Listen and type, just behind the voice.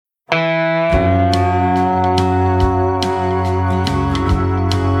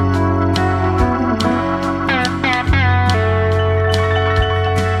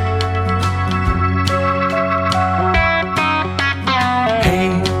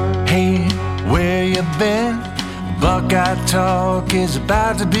Buckeye Talk is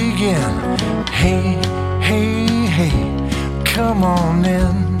about to begin. Hey, hey, hey, come on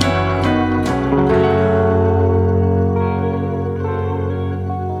in.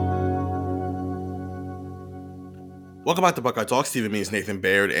 Welcome back to Buckeye Talk. Stephen Means, Nathan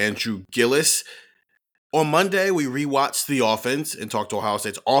Baird, Andrew Gillis. On Monday, we rewatched the offense and talked to Ohio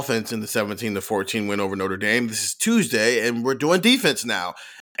State's offense in the 17-14 win over Notre Dame. This is Tuesday, and we're doing defense now.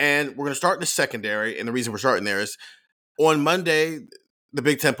 And we're going to start in the secondary, and the reason we're starting there is on Monday, the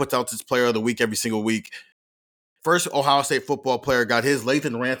Big Ten puts out its player of the week every single week. First Ohio State football player got his,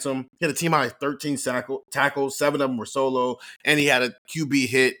 Lathan Ransom. He had a team high 13 tackles, 7 of them were solo, and he had a QB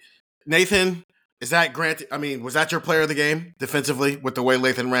hit. Nathan, is that granted? I mean, was that your player of the game defensively with the way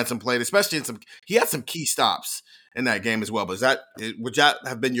Lathan Ransom played, especially he had some key stops in that game as well. But would that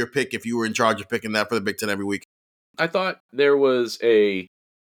have been your pick if you were in charge of picking that for the Big Ten every week? I thought there was a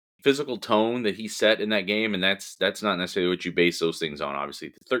physical tone that he set in that game, and that's not necessarily what you base those things on. Obviously,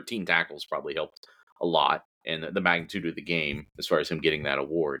 the 13 tackles probably helped a lot, and the magnitude of the game as far as him getting that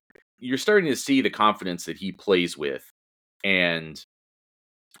award. You're starting to see the confidence that he plays with, and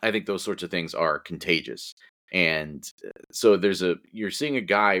I think those sorts of things are contagious. And so you're seeing a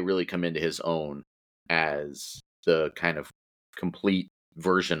guy really come into his own as the kind of complete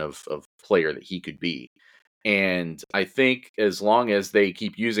version of player that he could be. And I think as long as they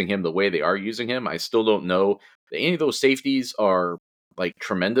keep using him the way they are using him, I still don't know that any of those safeties are like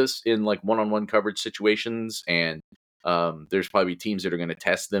tremendous in like one-on-one coverage situations. And there's probably teams that are going to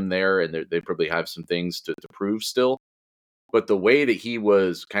test them there, and they probably have some things to prove still. But the way that he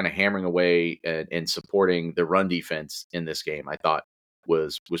was kind of hammering away and supporting the run defense in this game, I thought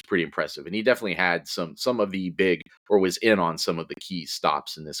was pretty impressive. And he definitely had some of the big, or was in on some of the key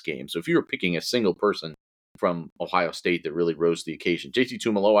stops in this game. So if you were picking a single person from Ohio State that really rose to the occasion, JT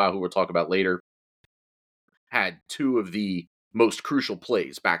Tuimoloau, who we'll talk about later, had 2 of the most crucial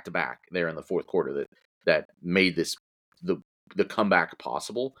plays back to back there in the fourth quarter that made this the comeback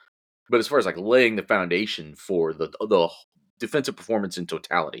possible. But as far as like laying the foundation for the defensive performance in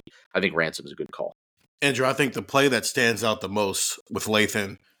totality, I think Ransom is a good call. Andrew, I think the play that stands out the most with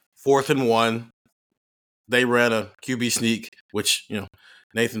Lathan, 4th and 1, they ran a QB sneak, which,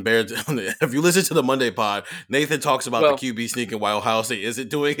 Nathan Baird, if you listen to the Monday pod, Nathan talks about the QB sneak and why Ohio State isn't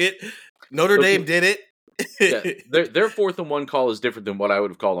doing it. Notre Dame did it. Yeah, their 4th and 1 call is different than what I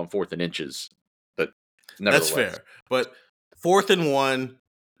would have called on 4th and inches, but nevertheless. That's fair. But 4th and 1,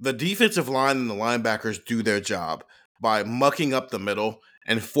 the defensive line and the linebackers do their job by mucking up the middle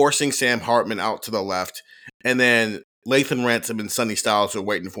and forcing Sam Hartman out to the left. And then Lathan Ransom and Sonny Styles are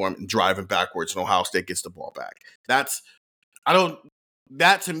waiting for him and driving backwards, and Ohio State gets the ball back.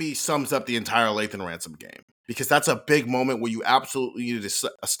 That to me sums up the entire Lathan Ransom game, because that's a big moment where you absolutely needed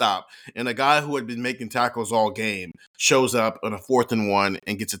a stop. And a guy who had been making tackles all game shows up on a 4th and 1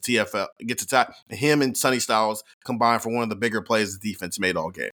 and gets a TFL, him and Sonny Styles combined for one of the bigger plays the defense made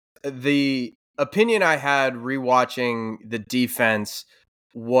all game. The opinion I had rewatching the defense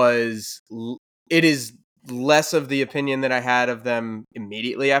was it is less of the opinion that I had of them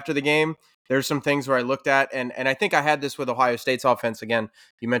immediately after the game. There's some things where I looked at, and I think I had this with Ohio State's offense. Again,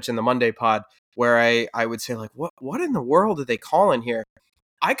 you mentioned the Monday pod, where I would say, like, what in the world did they call in here?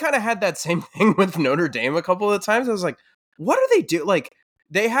 I kind of had that same thing with Notre Dame a couple of times. I was like, what do they do? Like,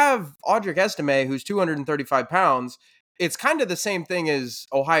 they have Audric Estime, who's 235 pounds. It's kind of the same thing as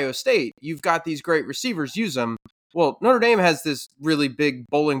Ohio State. You've got these great receivers, use them. Well, Notre Dame has this really big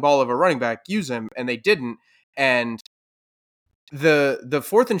bowling ball of a running back, use him, and they didn't. And the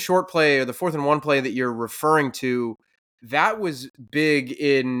 4th and short play, or the 4th and 1 play that you're referring to, that was big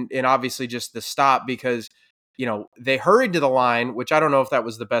in obviously just the stop, because they hurried to the line, which I don't know if that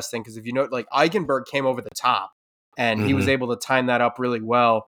was the best thing, because if you know, like, Eichenberg came over the top and he was able to time that up really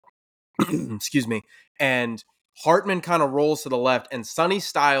well. Excuse me. And Hartman kind of rolls to the left, and Sonny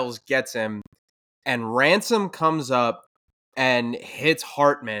Styles gets him, and Ransom comes up and hits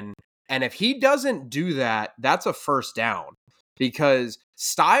Hartman. And if he doesn't do that, that's a first down, because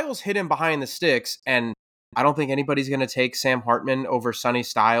Styles hit him behind the sticks, and I don't think anybody's going to take Sam Hartman over Sonny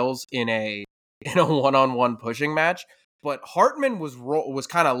Styles in a one-on-one pushing match. But Hartman was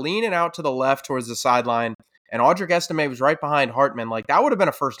kind of leaning out to the left towards the sideline, and Audric Estime was right behind Hartman. Like, that would have been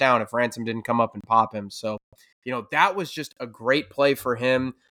a first down if Ransom didn't come up and pop him. So, that was just a great play for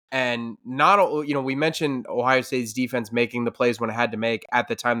him. And we mentioned Ohio State's defense making the plays when it had to make at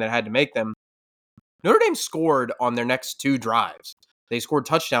the time that it had to make them. Notre Dame scored on their next 2 drives. They scored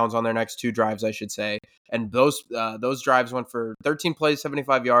touchdowns on their next 2 drives, I should say. And those drives went for 13 plays,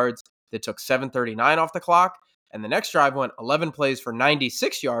 75 yards. They took 7:39 off the clock. And the next drive went 11 plays for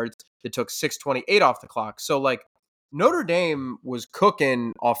 96 yards. That took 6:28 off the clock. So, like, Notre Dame was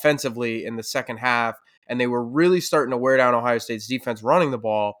cooking offensively in the second half, and they were really starting to wear down Ohio State's defense running the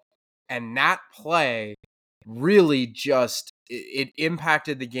ball. And that play really just it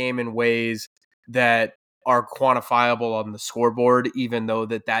impacted the game in ways that are quantifiable on the scoreboard, even though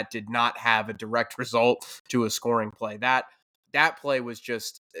that did not have a direct result to a scoring play. That play was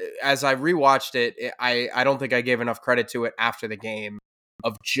just, as I rewatched it, I don't think I gave enough credit to it after the game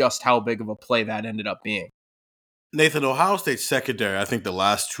of just how big of a play that ended up being. Nathan, Ohio State's secondary, I think the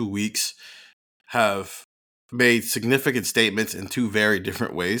last 2 weeks have made significant statements in two very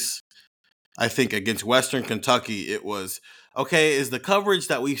different ways. I think against Western Kentucky, it was, okay, is the coverage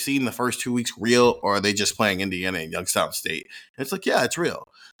that we've seen the first 2 weeks real, or are they just playing Indiana and Youngstown State? And it's like, yeah, it's real.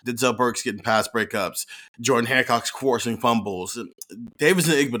 Denzel Burke's getting pass breakups. Jordan Hancock's forcing fumbles.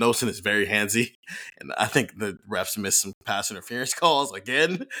 Davidson Igbinosun is very handsy. And I think the refs missed some pass interference calls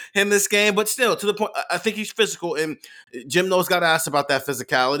again in this game. But still, to the point, I think he's physical. And Jim Knowles got asked about that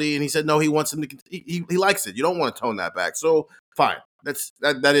physicality. And he said, no, he wants him to, he likes it. You don't want to tone that back. So fine.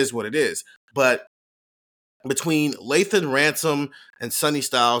 That is what it is. But between Lathan Ransom and Sonny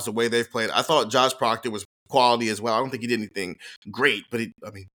Styles, the way they've played, I thought Josh Proctor was quality as well. I don't think he did anything great, but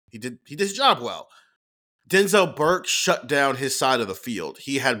he did his job well. Denzel Burke shut down his side of the field.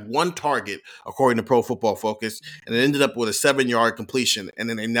 He had one target, according to Pro Football Focus, and it ended up with a 7-yard completion, and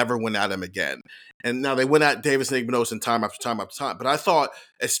then they never went at him again. And now they went at Davidson Igbinosun time after time after time. But I thought,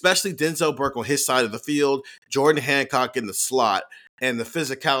 especially Denzel Burke on his side of the field, Jordan Hancock in the slot, and the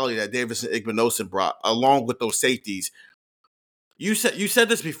physicality that Davidson Igbinosun brought, along with those safeties. You said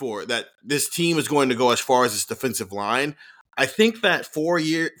this before, that this team is going to go as far as its defensive line. I think that 4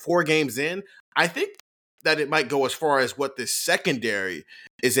 games in, I think that it might go as far as what this secondary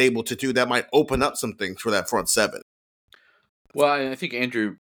is able to do. That might open up some things for that front seven. Well, I think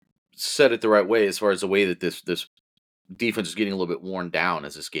Andrew said it the right way as far as the way that this defense is getting a little bit worn down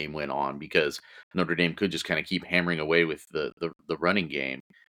as this game went on, because Notre Dame could just kind of keep hammering away with the running game,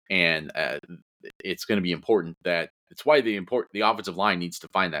 and it's going to be important that it's why the offensive line needs to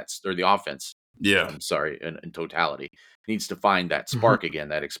find that, or the offense. Yeah, I'm sorry, in totality, needs to find that spark again,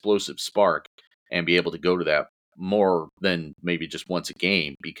 that explosive spark, and be able to go to that more than maybe just once a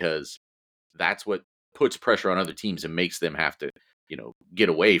game, because that's what puts pressure on other teams and makes them have to, get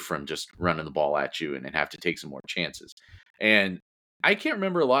away from just running the ball at you and have to take some more chances. And I can't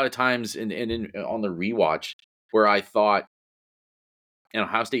remember a lot of times on the rewatch where I thought,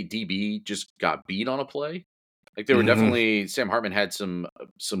 Ohio State DB just got beat on a play. Like there were definitely, Sam Hartman had some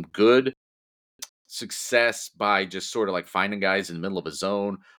good success by just sort of like finding guys in the middle of a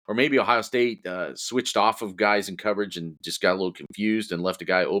zone, or maybe Ohio State switched off of guys in coverage and just got a little confused and left a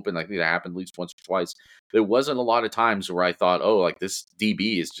guy open. I think that happened at least once or twice. There wasn't a lot of times where I thought, oh, like this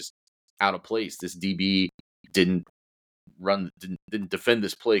DB is just out of place. This DB didn't defend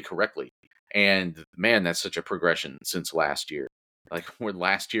this play correctly. And man, that's such a progression since last year. Like where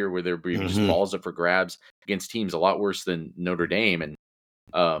last year where there were just balls up for grabs against teams a lot worse than Notre Dame,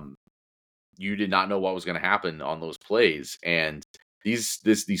 and you did not know what was going to happen on those plays. And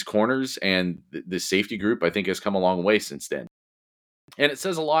these corners and this safety group, I think, has come a long way since then. And it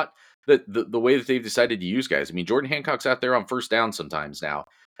says a lot that the way that they've decided to use guys. I mean, Jordan Hancock's out there on first down sometimes now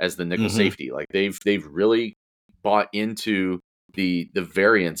as the nickel safety. Like they've really bought into the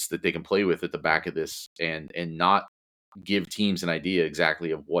variance that they can play with at the back of this, and not give teams an idea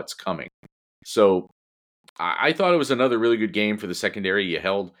exactly of what's coming. So I thought it was another really good game for the secondary. You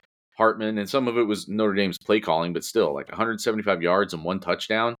held Hartman, and some of it was Notre Dame's play calling, but still, like 175 yards and 1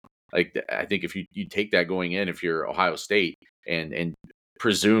 touchdown. Like I think if you take that going in, if you're Ohio State, and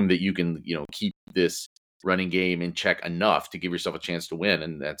presume that you can keep this running game in check enough to give yourself a chance to win,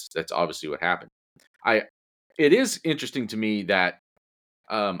 and that's obviously what happened. It is interesting to me that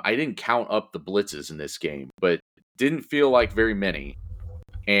I didn't count up the blitzes in this game, but didn't feel like very many,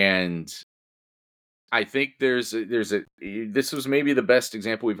 and I think this was maybe the best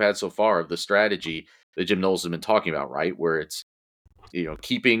example we've had so far of the strategy that Jim Knowles has been talking about, right? Where it's,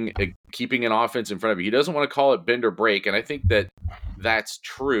 keeping an offense in front of you. He doesn't want to call it bend or break. And I think that that's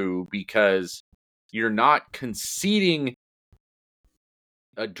true, because you're not conceding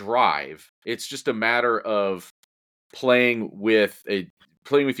a drive. It's just a matter of playing with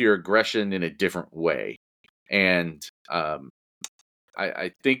your aggression in a different way. And,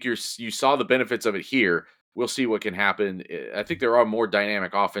 I think you saw the benefits of it here. We'll see what can happen. I think there are more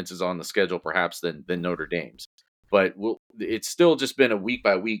dynamic offenses on the schedule, perhaps, than Notre Dame's. But it's still just been a week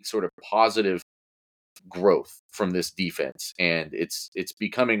by week sort of positive growth from this defense, and it's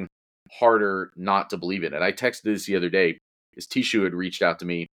becoming harder not to believe in it. I texted this the other day. Tishu had reached out to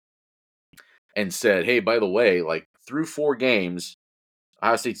me and said, "Hey, by the way, like through 4 games,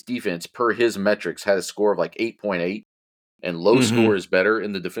 Ohio State's defense, per his metrics, had a score of like 8.8, and low score is better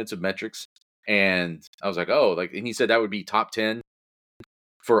in the defensive metrics. And I was like, oh, and he said that would be top 10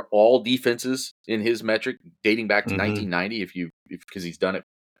 for all defenses in his metric dating back to 1990 because he's done it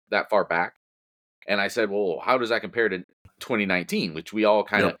that far back. And I said, well, how does that compare to 2019, which we all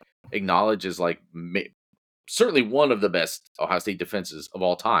kind of acknowledge is like certainly one of the best Ohio State defenses of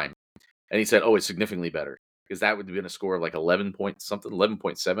all time. And he said, oh, it's significantly better, because that would have been a score of like 11 point something,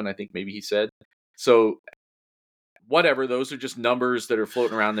 11.7, I think maybe he said. So whatever, those are just numbers that are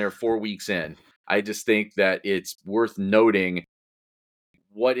floating around there 4 weeks in. I just think that it's worth noting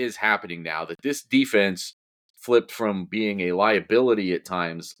what is happening now, that this defense flipped from being a liability at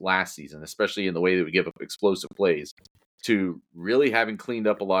times last season, especially in the way that we give up explosive plays, to really having cleaned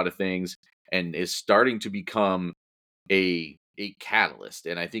up a lot of things and is starting to become a catalyst.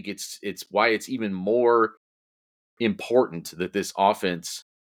 And I think it's why it's even more important that this offense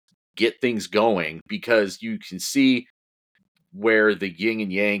get things going, because you can see where the yin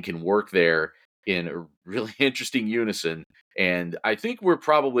and yang can work there in a really interesting unison. And I think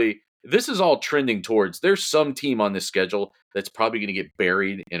this is all trending towards, there's some team on this schedule that's probably going to get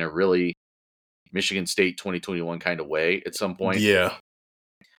buried in a really Michigan State 2021 kind of way at some point. Yeah.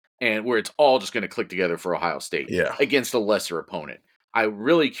 And where it's all just going to click together for Ohio State against a lesser opponent. I'm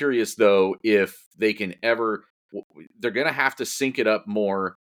really curious, though, if they can they're going to have to sync it up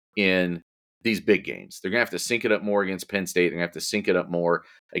more in these big games. They're going to have to sync it up more against Penn State. They're going to have to sync it up more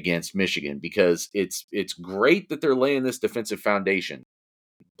against Michigan, because it's great that they're laying this defensive foundation.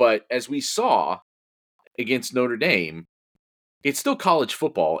 But as we saw against Notre Dame, it's still college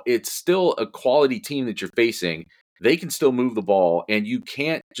football. It's still a quality team that you're facing. They can still move the ball, and you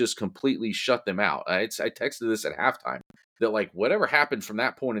can't just completely shut them out. I texted this at halftime, that like whatever happened from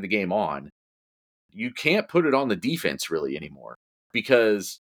that point of the game on, you can't put it on the defense really anymore,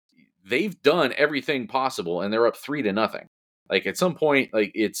 because they've done everything possible and they're up 3-0. Like at some point,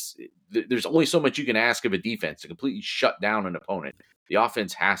 like there's only so much you can ask of a defense to completely shut down an opponent. The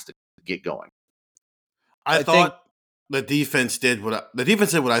offense has to get going. I thought the defense did what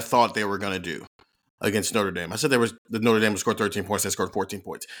I thought they were going to do against Notre Dame. I said the Notre Dame would score 13 points. They scored 14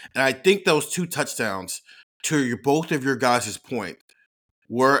 points. And I think those 2 touchdowns, to both of your guys' point,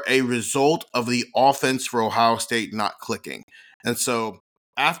 were a result of the offense for Ohio State not clicking. And so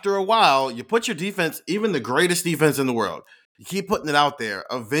after a while, you put your defense, even the greatest defense in the world, you keep putting it out there.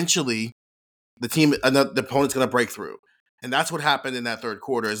 Eventually, the opponent's going to break through. And that's what happened in that third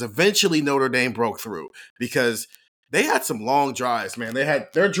quarter, is eventually Notre Dame broke through, because they had some long drives, man.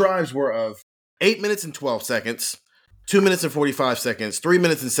 Their drives were of 8 minutes and 12 seconds, 2 minutes and 45 seconds, 3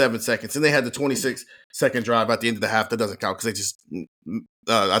 minutes and 7 seconds, and they had the 26-second drive at the end of the half. That doesn't count because they just,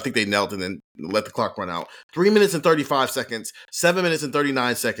 I think they knelt and then let the clock run out. 3 minutes and 35 seconds, 7 minutes and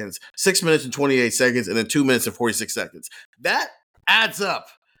 39 seconds, 6 minutes and 28 seconds, and then 2 minutes and 46 seconds. That adds up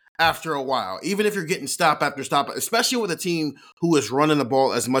after a while, even if you're getting stop after stop, especially with a team who is running the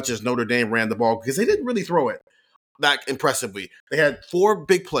ball as much as Notre Dame ran the ball, because they didn't really throw it that impressively. They had 4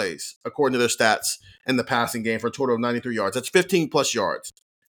 big plays, according to their stats, in the passing game for a total of 93 yards. That's 15 plus yards.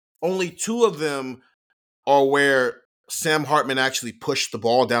 Only 2 of them are where Sam Hartman actually pushed the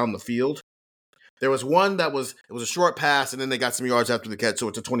ball down the field. There was one it was a short pass, and then they got some yards after the catch, so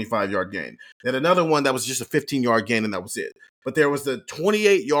it's a 25-yard gain. Then another one that was just a 15-yard gain, and that was it. But there was the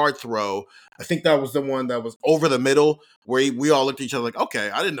 28-yard throw. I think that was the one that was over the middle, where we all looked at each other like, okay,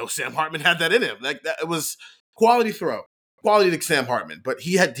 I didn't know Sam Hartman had that in him. Like that, it was quality throw, quality to Sam Hartman. But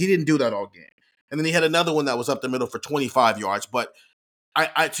he didn't do that all game. And then he had another one that was up the middle for 25 yards. But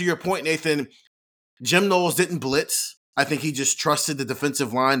I to your point, Nathan, Jim Knowles didn't blitz. I think he just trusted the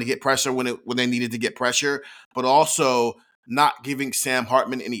defensive line to get pressure when they needed to get pressure, but also not giving Sam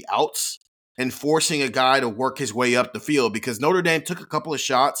Hartman any outs and forcing a guy to work his way up the field, because Notre Dame took a couple of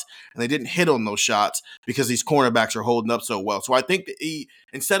shots and they didn't hit on those shots because these cornerbacks are holding up so well. So I think that he,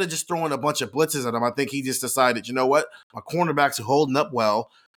 instead of just throwing a bunch of blitzes at him, I think he just decided, you know what, my cornerbacks are holding up well.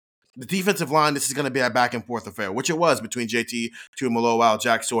 The defensive line, this is going to be a back and forth affair, which it was between JT Tuimoloau,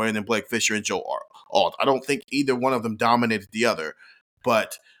 Jack Sawyer, and then Blake Fisher and Joe Alt. I don't think either one of them dominated the other,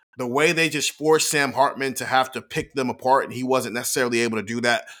 but the way they just forced Sam Hartman to have to pick them apart, and he wasn't necessarily able to do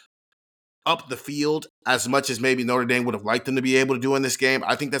that up the field as much as maybe Notre Dame would have liked them to be able to do in this game.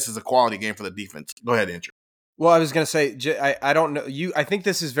 I think this is a quality game for the defense. Go ahead, Andrew. Well, I was going to say, I don't know. I think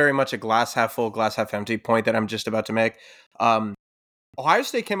this is very much a glass half full, glass half empty point that I'm just about to make. Ohio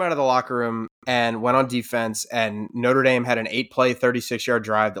State came out of the locker room and went on defense, and Notre Dame had an 8-play, 36-yard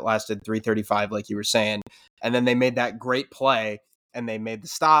drive that lasted 3:35, like you were saying. And then they made that great play, and they made the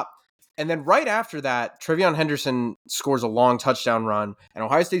stop. And then right after that, Trevion Henderson scores a long touchdown run, and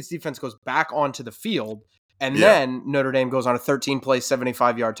Ohio State's defense goes back onto the field. And then Notre Dame goes on a 13-play,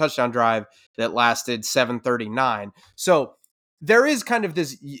 75-yard touchdown drive that lasted 7:39. So there is kind of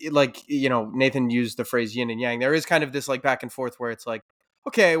this, like, Nathan used the phrase yin and yang. There is kind of this like back and forth where it's like,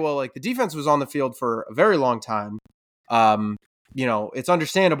 okay, well, like the defense was on the field for a very long time. It's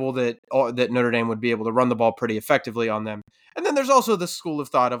understandable that Notre Dame would be able to run the ball pretty effectively on them. And then there's also the school of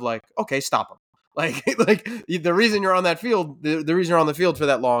thought of like, okay, stop them. Like the reason you're on that field, the reason you're on the field for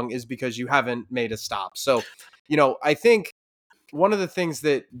that long is because you haven't made a stop. So, I think one of the things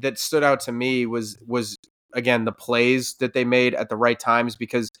that stood out to me was again the plays that they made at the right times,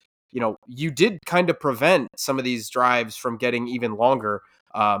 because you did kind of prevent some of these drives from getting even longer.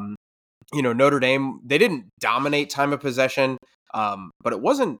 Notre Dame, they didn't dominate time of possession, but it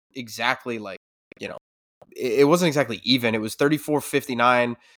wasn't exactly like, it wasn't exactly even. It was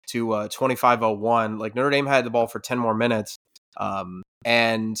 34-59 to 25-01. Like Notre Dame had the ball for 10 more minutes.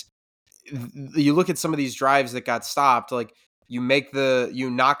 And you look at some of these drives that got stopped, like you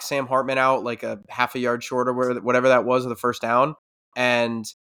knock Sam Hartman out like a half a yard short or whatever that was of the first down. And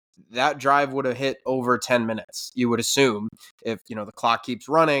that drive would have hit over 10 minutes. You would assume if, the clock keeps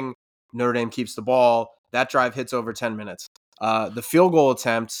running, Notre Dame keeps the ball, that drive hits over 10 minutes. The field goal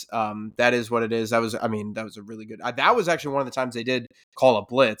attempt, that is what it is. That was a really good. That was actually one of the times they did call a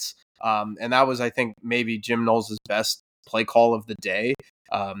blitz. And that was, I think, maybe Jim Knowles' best play call of the day.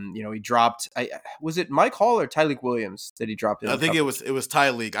 He dropped. Was it Mike Hall or Tyleek Williams that he dropped? I think it was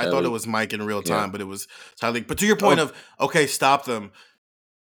Tyleek. I thought it was Mike in real time, but it was Tyleek. But to your point of, okay, stop them.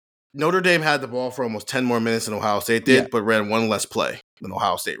 Notre Dame had the ball for almost 10 more minutes than Ohio State did, but ran one less play than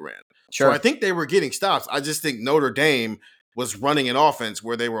Ohio State ran. Sure. So I think they were getting stops. I just think Notre Dame was running an offense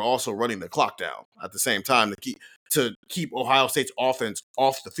where they were also running the clock down at the same time to keep Ohio State's offense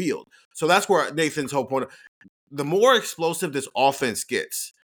off the field. So that's where Nathan's whole point. The more explosive this offense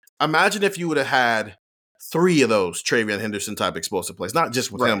gets, imagine if you would have had 3 of those Trevion Henderson type explosive plays, not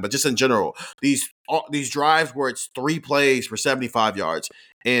just with him, but just in general. These drives where it's 3 plays for 75 yards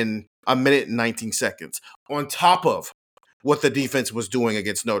in a minute and 19 seconds on top of what the defense was doing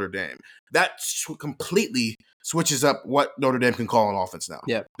against Notre Dame. That completely switches up what Notre Dame can call an offense now.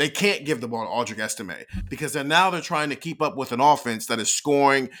 Yeah. They can't give the ball to Aldrich Estime because they're trying to keep up with an offense that is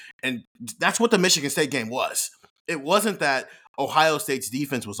scoring, and that's what the Michigan State game was. It wasn't that Ohio State's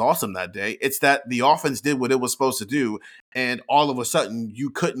defense was awesome that day. It's that the offense did what it was supposed to do, and all of a sudden you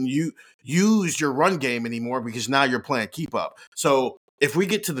couldn't use your run game anymore because now you're playing keep up. So if we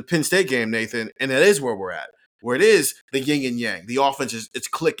get to the Penn State game, Nathan, and that is where we're at, where it is the yin and yang, the offense it's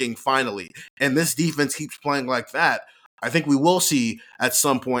clicking finally, and this defense keeps playing like that, I think we will see at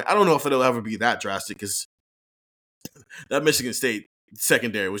some point. I don't know if it'll ever be that drastic because that Michigan State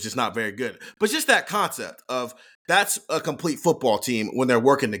secondary was just not very good. But just that concept of that's a complete football team when they're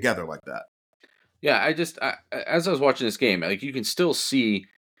working together like that. Yeah, as I was watching this game, like you can still see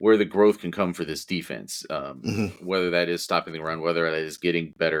where the growth can come for this defense, whether that is stopping the run, whether that is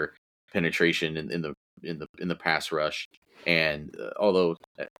getting better penetration in the pass rush. And although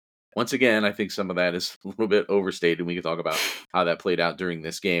once again, I think some of that is a little bit overstated. We can talk about how that played out during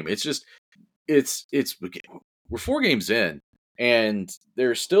this game. It's just we're 4 games in, and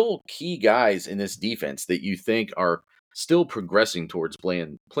there's still key guys in this defense that you think are still progressing towards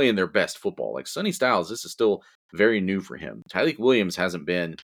playing their best football. Like Sonny Styles, this is still very new for him. Tyleek Williams hasn't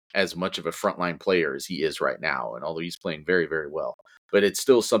been as much of a frontline player as he is right now, and although he's playing very, very well, but it's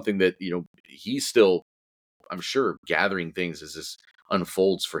still something that he's still, I'm sure, gathering things as this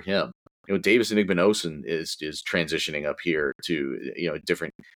unfolds for him. Davis Igbinosun is transitioning up here to a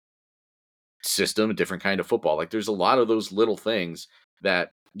different system, a different kind of football. Like there's a lot of those little things that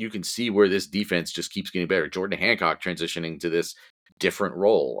you can see where this defense just keeps getting better. Jordan Hancock transitioning to this different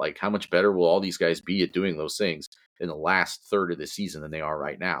role. Like how much better will all these guys be at doing those things in the last third of the season than they are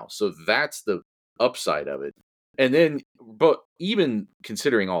right now? So that's the upside of it. And then, but even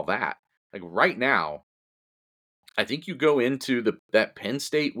considering all that, like right now, I think you go into that Penn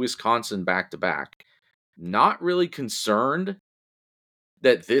State, Wisconsin back-to-back, not really concerned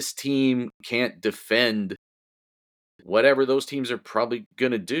that this team can't defend whatever those teams are probably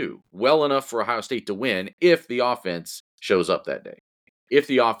going to do well enough for Ohio State to win if the offense shows up that day, if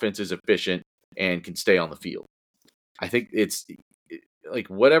the offense is efficient and can stay on the field. I think it's like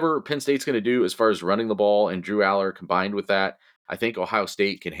whatever Penn State's going to do as far as running the ball and Drew Aller combined with that, I think Ohio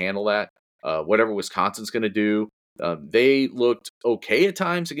State can handle that. Whatever Wisconsin's going to do, they looked okay at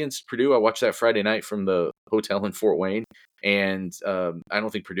times against Purdue. I watched that Friday night from the hotel in Fort Wayne, and I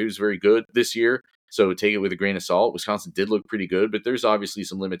don't think Purdue's very good this year. So take it with a grain of salt. Wisconsin did look pretty good, but there's obviously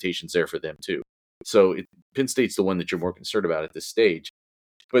some limitations there for them too. So Penn State's the one that you're more concerned about at this stage.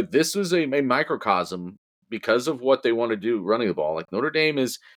 But this was a microcosm because of what they want to do running the ball. Like Notre Dame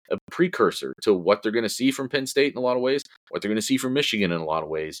is a precursor to what they're going to see from Penn State in a lot of ways, what they're going to see from Michigan in a lot of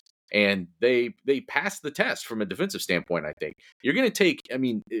ways. And they passed the test from a defensive standpoint, I think. You're going to take, I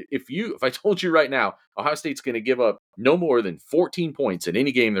mean, if I told you right now, Ohio State's going to give up no more than 14 points in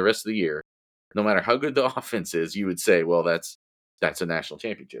any game the rest of the year, no matter how good the offense is, you would say, well, that's a national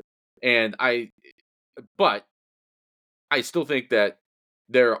championship. But I still think that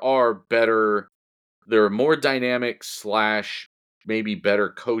there are more dynamic / maybe better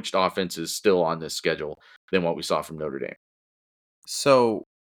coached offenses still on this schedule than what we saw from Notre Dame. So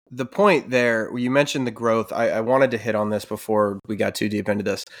the point there, you mentioned the growth. I wanted to hit on this before we got too deep into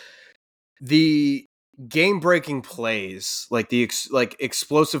this. The game-breaking plays, like the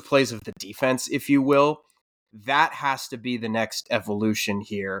explosive plays of the defense, if you will, that has to be the next evolution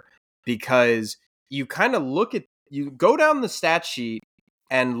here, because you kind of you go down the stat sheet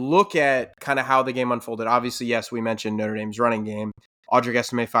and look at kind of how the game unfolded. Obviously, yes, we mentioned Notre Dame's running game. Audric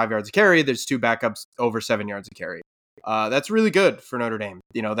Estime 5 yards a carry. There's 2 backups over 7 yards a carry. That's really good for Notre Dame.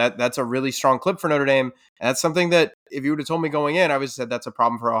 That's a really strong clip for Notre Dame. And that's something that if you would have told me going in, I would have said that's a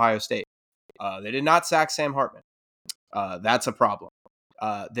problem for Ohio State. They did not sack Sam Hartman. That's a problem.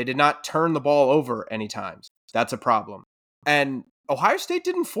 They did not turn the ball over any times. That's a problem. And Ohio State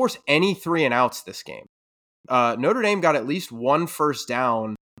didn't force any 3-and-outs this game. Notre Dame got at least 1 first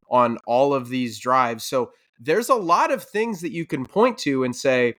down on all of these drives. So there's a lot of things that you can point to and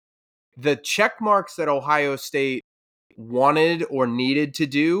say the check marks that Ohio State wanted or needed to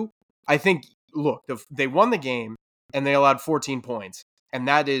do. I think, look, they won the game and they allowed 14 points. And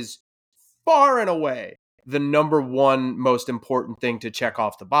that is far and away the number one most important thing to check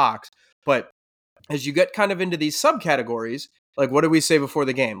off the box. But as you get kind of into these subcategories, like what did we say before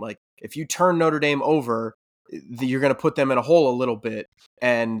the game? Like if you turn Notre Dame over, you're going to put them in a hole a little bit.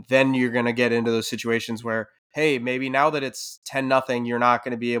 And then you're going to get into those situations where, hey, maybe now that it's 10-0, you're not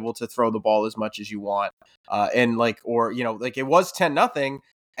going to be able to throw the ball as much as you want. It was 10-0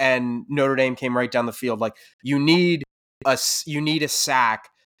 and Notre Dame came right down the field. Like you need a sack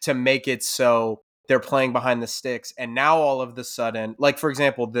to make it so they're playing behind the sticks. And now all of the sudden, like for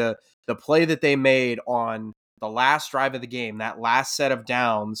example, the play that they made on the last drive of the game, that last set of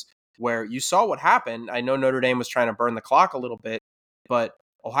downs where you saw what happened. I know Notre Dame was trying to burn the clock a little bit, but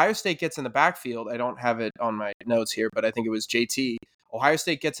Ohio State gets in the backfield. I don't have it on my notes here, but I think it was JT. Ohio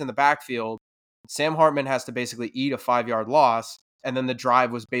State gets in the backfield. Sam Hartman has to basically eat a 5-yard loss, and then the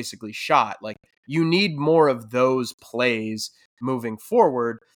drive was basically shot. Like you need more of those plays moving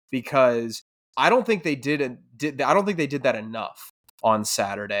forward, because I don't think they did that enough on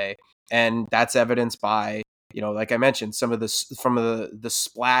Saturday, and that's evidenced by, like I mentioned, some of the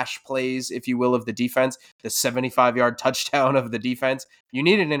splash plays, if you will, of the defense, the 75-yard touchdown of the defense. You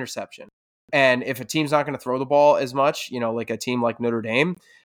need an interception. And if a team's not going to throw the ball as much, like a team like Notre Dame,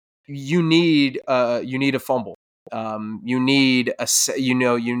 you need a fumble. You need a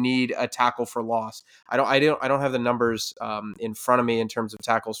tackle for loss. I don't have the numbers in front of me in terms of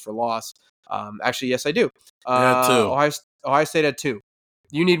tackles for loss. Actually, yes, I do. Ohio State had 2.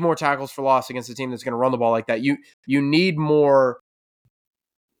 You need more tackles for loss against a team that's going to run the ball like that. You need more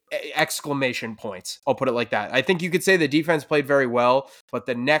exclamation points. I'll put it like that. I think you could say the defense played very well, but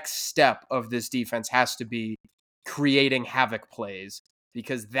the next step of this defense has to be creating havoc plays,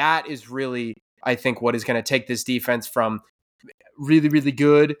 because that is really, I think, what is going to take this defense from really, really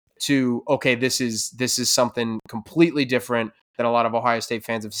good to, okay, this is something completely different than a lot of Ohio State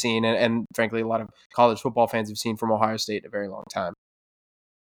fans have seen, and frankly, a lot of college football fans have seen from Ohio State in a very long time.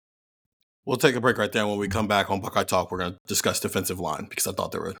 We'll take a break right there. When we come back on Buckeye Talk, we're going to discuss defensive line, because I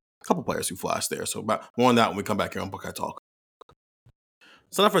thought there were a couple players who flashed there. So more on that when we come back here on Buckeye Talk.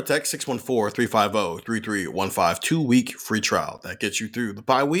 Sign up for a text 614-350-3315, 2-week free trial. That gets you through the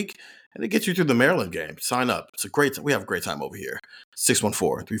bye week, and it gets you through the Maryland game. Sign up. We have a great time over here.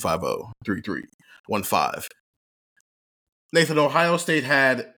 614-350-3315. Nathan, Ohio State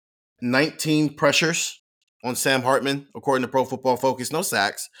had 19 pressures on Sam Hartman, according to Pro Football Focus. No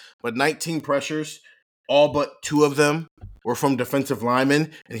sacks, but 19 pressures. All but 2 of them were from defensive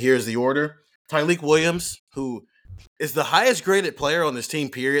linemen. And here's the order. Tyleik Williams, who is the highest graded player on this team,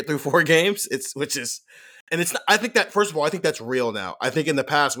 period, through 4 games. I think that, first of all, I think that's real now. I think in the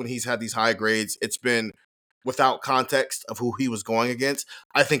past when he's had these high grades, it's been without context of who he was going against.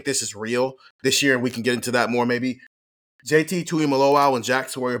 I think this is real. This year, we can get into that more maybe. JT Tuimoloau and Jack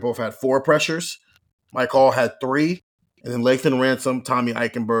Sawyer both had 4 pressures. Mike Hall had 3. And then Lathan Ransom, Tommy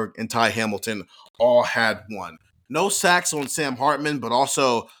Eichenberg, and Ty Hamilton all had one. No sacks on Sam Hartman, but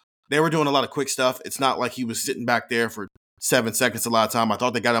also they were doing a lot of quick stuff. It's not like he was sitting back there for 7 seconds a lot of time. I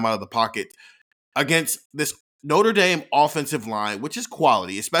thought they got him out of the pocket against this Notre Dame offensive line, which is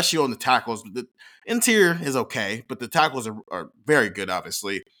quality, especially on the tackles. The interior is okay, but the tackles are very good,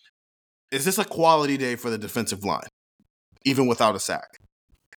 obviously. Is this a quality day for the defensive line, even without a sack?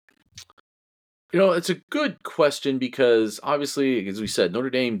 It's a good question because obviously, as we said, Notre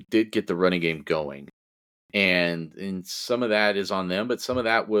Dame did get the running game going. And some of that is on them, but some of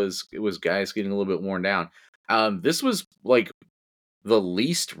that was guys getting a little bit worn down. This was like the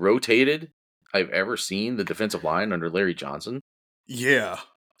least rotated I've ever seen the defensive line under Larry Johnson. Yeah.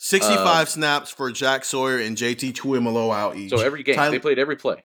 65 snaps for Jack Sawyer and JT Tuimoloau each. So every game, they played every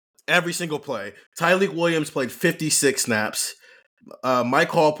play. Every single play. Tyleik Williams played 56 snaps. Mike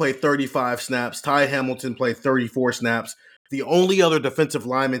Hall played 35 snaps. Ty Hamilton played 34 snaps. The only other defensive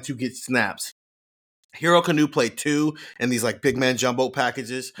lineman to get snaps. Hero Kanu played 2 in these like big man jumbo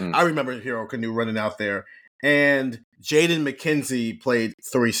packages. I remember Hero Kanu running out there. And Jaden McKenzie played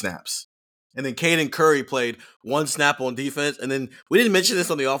 3 snaps. And then Caden Curry played 1 snap on defense. And then we didn't mention this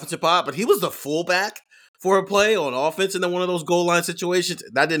on the offensive pod, but he was the fullback for a play on offense in one of those goal line situations.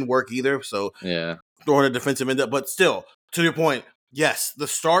 That didn't work either. So yeah, throwing a defensive end up. But still, to your point, yes, the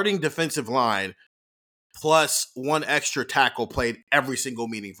starting defensive line plus 1 extra tackle played every single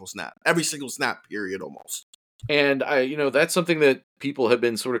meaningful snap. Every single snap period almost. And that's something that people have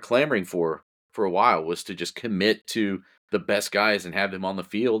been sort of clamoring for a while, was to just commit to the best guys and have them on the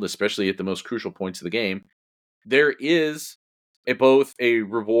field, especially at the most crucial points of the game. There is both a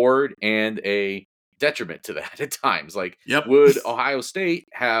reward and a detriment to that at times. Like, would Ohio State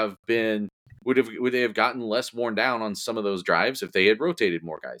have been, would they have gotten less worn down on some of those drives if they had rotated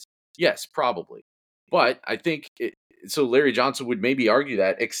more guys? Yes, probably. But I think, so Larry Johnson would maybe argue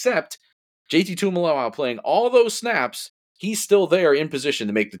that, except JT Tuimoloau playing all those snaps, he's still there in position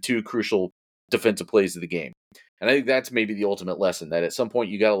to make the 2 crucial defensive plays of the game. And I think that's maybe the ultimate lesson, that at some point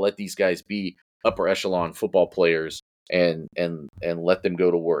you got to let these guys be upper echelon football players and let them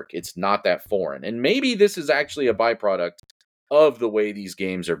go to work. It's not that foreign. And maybe this is actually a byproduct of the way these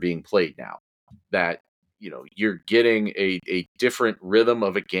games are being played now, that you're getting a different rhythm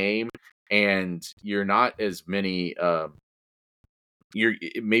of a game, and you're not as many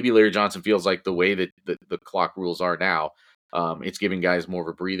maybe Larry Johnson feels like the way that the clock rules are now, it's giving guys more of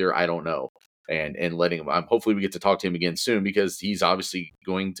a breather. I don't know. And letting him, hopefully we get to talk to him again soon, because he's obviously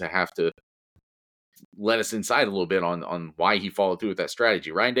going to have to let us inside a little bit on why he followed through with that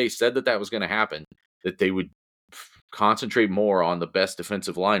strategy. Ryan Day said that was going to happen, that they would concentrate more on the best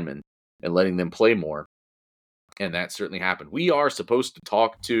defensive linemen and letting them play more. And that certainly happened. We are supposed to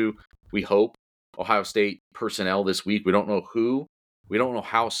talk to, we hope, Ohio State personnel this week. We don't know who. We don't know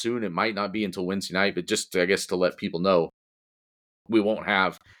how soon. It might not be until Wednesday night, but just, I guess, to let people know, we won't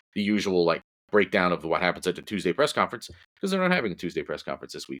have the usual breakdown of what happens at the Tuesday press conference, because they're not having a Tuesday press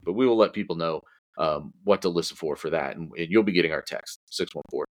conference this week. But we will let people know what to listen for that. And you'll be getting our text,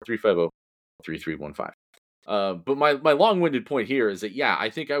 614-350-3315. But my long-winded point here is that, I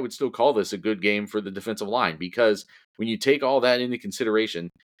think I would still call this a good game for the defensive line, because when you take all that into consideration,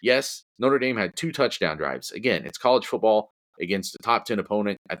 yes, Notre Dame had 2 touchdown drives. Again, it's college football against a top 10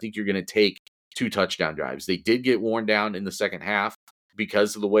 opponent. I think you're going to take 2 touchdown drives. They did get worn down in the second half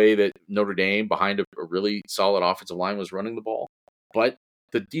because of the way that Notre Dame, behind a really solid offensive line, was running the ball. But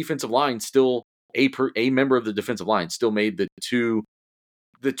the defensive line still, a member of the defensive line still made the two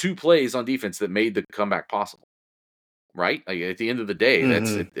plays on defense that made the comeback possible. Right? At the end of the day,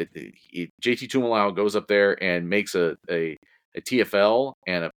 that's JT Tuimoloau goes up there and makes a TFL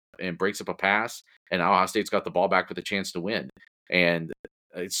and breaks up a pass, and Ohio State's got the ball back with a chance to win. And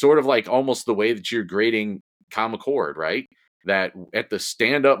it's sort of like almost the way that you're grading Kyle McCord, right? That at the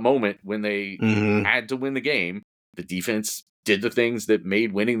stand-up moment when they had to win the game, the defense did the things that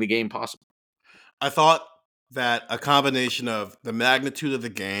made winning the game possible. I thought that a combination of the magnitude of the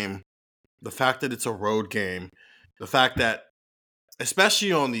game, the fact that it's a road game, the fact that,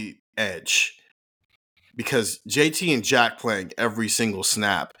 especially on the edge, because JT and Jack playing every single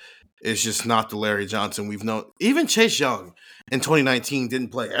snap is just not the Larry Johnson we've known. Even Chase Young in 2019 didn't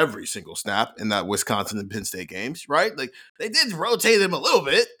play every single snap in that Wisconsin and Penn State games, right? Like, they did rotate him a little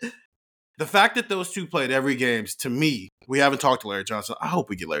bit. The fact that those 2 played every game, to me, we haven't talked to Larry Johnson. I hope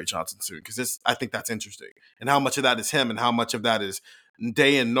we get Larry Johnson soon, because I think that's interesting. And how much of that is him and how much of that is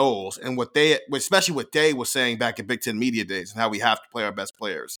Day and Knowles, and especially what Day was saying back in Big Ten Media Days, and how we have to play our best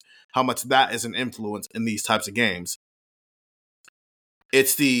players. How much that is an influence in these types of games.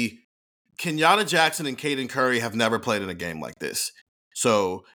 It's the Kenyatta Jackson and Caden Curry have never played in a game like this.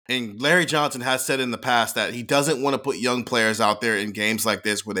 So, and Larry Johnson has said in the past that he doesn't want to put young players out there in games like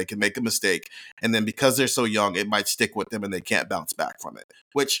this where they can make a mistake. And then because they're so young, it might stick with them and they can't bounce back from it,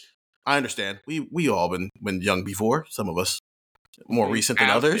 which I understand. We all been young before. Some of us more recent than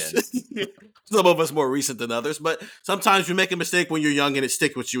others. Some of us more recent than others. But sometimes you make a mistake when you're young and it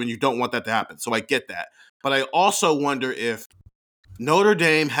sticks with you and you don't want that to happen. So I get that. But I also wonder if Notre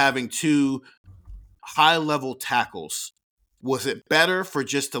Dame having two high-level tackles, was it better for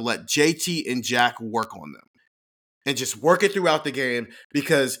just to let JT and Jack work on them and just work it throughout the game,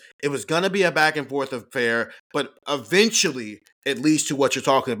 because it was going to be a back-and-forth affair, but eventually it leads to what you're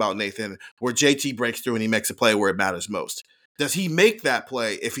talking about, Nathan, where JT breaks through and he makes a play where it matters most. Does he make that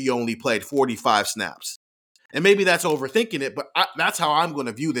play if he only played 45 snaps? And maybe that's overthinking it, but that's how I'm going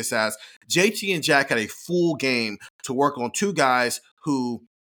to view this as. JT and Jack had a full game to work on two guys who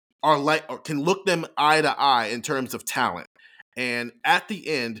are like, or can look them eye to eye in terms of talent. And at the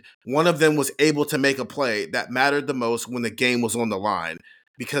end, one of them was able to make a play that mattered the most when the game was on the line,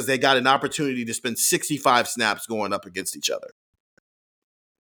 because they got an opportunity to spend 65 snaps going up against each other.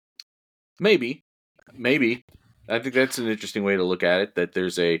 Maybe. I think that's an interesting way to look at it, that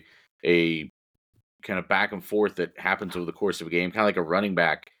there's a kind of back and forth that happens over the course of a game, kind of like a running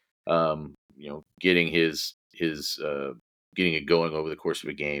back, getting getting it going over the course of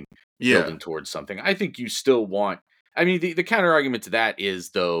a game, building towards something. I think you still want, I mean, the counter argument to that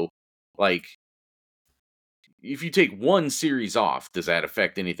is, though, like, if you take one series off, does that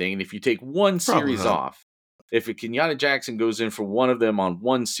affect anything? And if you take one series off, if Kenyatta Jackson goes in for one of them on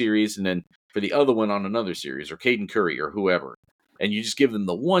one series and then for the other one on another series, or Caden Curry or whoever, and you just give them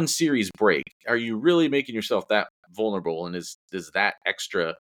the one series break, are you really making yourself that vulnerable? And does that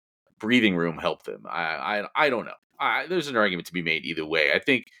extra breathing room help them? I don't know. There's an argument to be made either way. I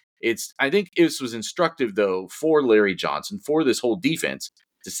think this was instructive, though, for Larry Johnson, for this whole defense,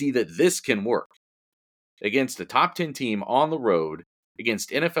 to see that this can work against the top 10 team on the road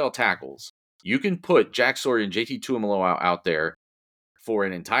against NFL tackles. You can put Jack Sawyer and JT Tuimoloau out there for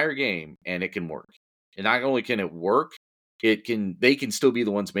an entire game, and it can work. And not only can it work, they can still be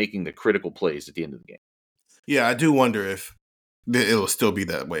the ones making the critical plays at the end of the game. Yeah, I do wonder if it'll still be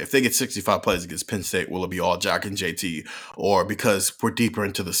that way. If they get 65 plays against Penn State, will it be all Jack and JT? Or because we're deeper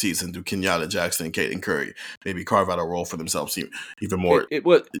into the season, do Kenyatta Jackson and Caden Curry maybe carve out a role for themselves even more?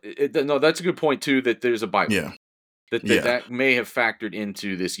 No, that's a good point, too, that there's a bye week. Yeah. That may have factored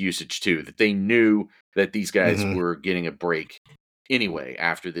into this usage, too, that they knew that these guys were getting a break anyway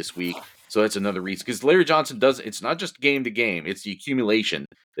after this week. So that's another reason. Because Larry Johnson it's not just game to game, it's the accumulation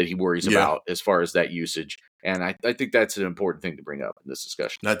that he worries about as far as that usage. And I think that's an important thing to bring up in this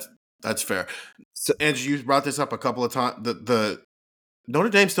discussion. That's fair. So, Andrew, you brought this up a couple of times. The Notre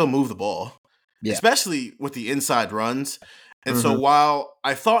Dame still moved the ball, especially with the inside runs. And so while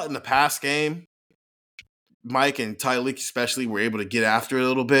I thought in the past game, Mike and Tyleek especially were able to get after it a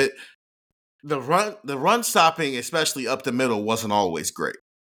little bit, the run stopping, especially up the middle, wasn't always great.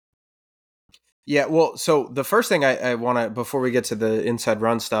 Yeah, well, so the first thing I want to, before we get to the inside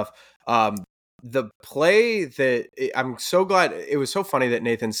run stuff, the play that I'm so glad, it was so funny that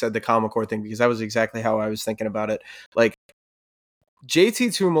Nathan said the Kyle McCord thing, because that was exactly how I was thinking about it. Like, JT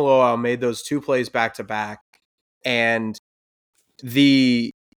Tuimoloau made those two plays back to back, and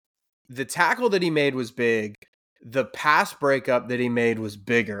the tackle that he made was big. The pass breakup that he made was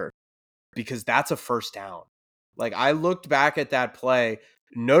bigger, because that's a first down. Like, I looked back at that play.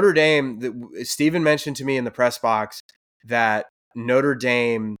 Notre Dame, Stephen mentioned to me in the press box that Notre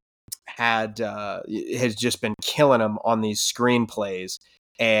Dame has just been killing them on these screen plays.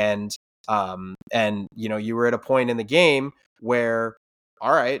 And you were at a point in the game where,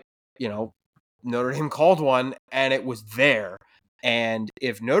 all right, Notre Dame called one and it was there. And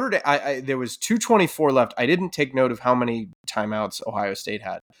if Notre Dame, there was 2:24 left. I didn't take note of how many timeouts Ohio State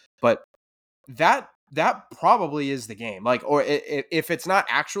had, but that probably is the game. Like, or if it's not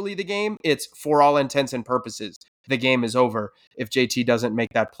actually the game, it's for all intents and purposes, the game is over if JT doesn't make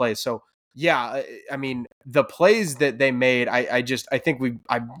that play. So yeah, I mean, the plays that they made, I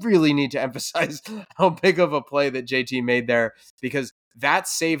really need to emphasize how big of a play that JT made there, because that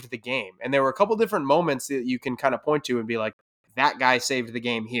saved the game. And there were a couple different moments that you can kind of point to and be like, that guy saved the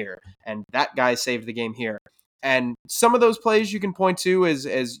game here, and that guy saved the game here. And some of those plays you can point to as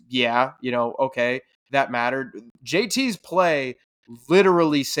okay, that mattered. JT's play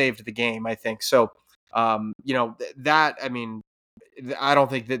literally saved the game, I think. So, I mean, I don't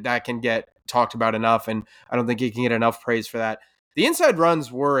think that can get talked about enough, and I don't think you can get enough praise for that. The inside runs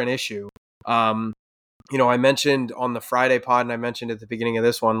were an issue. I mentioned on the Friday pod, and I mentioned at the beginning of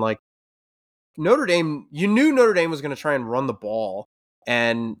this one, like, Notre Dame, you knew Notre Dame was going to try and run the ball,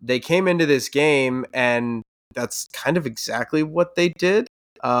 and they came into this game, and that's kind of exactly what they did.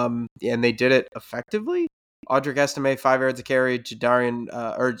 And they did it effectively. Audric Estime, 5 yards a carry.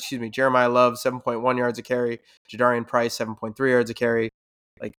 Jeremiah Love, 7.1 yards a carry. Jadarian Price, 7.3 yards a carry.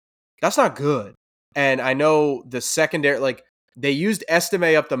 Like, that's not good. And I know the secondary, like, they used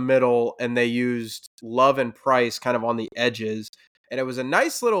Estime up the middle, and they used Love and Price kind of on the edges. And it was a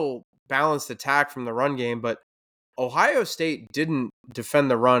nice little balanced attack from the run game, but Ohio State didn't defend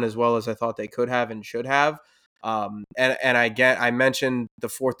the run as well as I thought they could have and should have. I mentioned the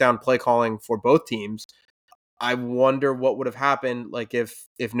fourth down play calling for both teams. I wonder what would have happened, like if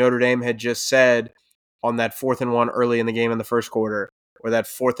Notre Dame had just said on that 4th and 1 early in the game in the first quarter, or that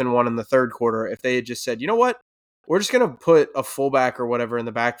 4th and 1 in the third quarter, if they had just said, you know what, we're just going to put a fullback or whatever in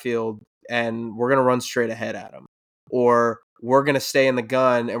the backfield and we're going to run straight ahead at them, or we're going to stay in the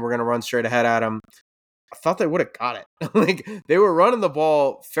gun and we're going to run straight ahead at them. I thought they would have got it. Like, they were running the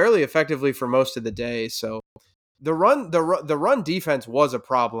ball fairly effectively for most of the day. So the run defense was a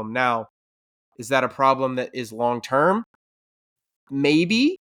problem. Now, is that a problem that is long term?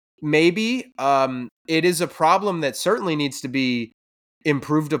 Maybe. It is a problem that certainly needs to be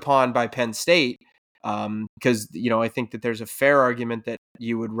improved upon by Penn State. Because, I think that there's a fair argument that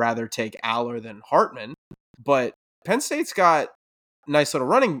you would rather take Aller than Hartman, but Penn State's got a nice little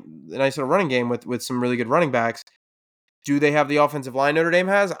running game with some really good running backs. Do they have the offensive line Notre Dame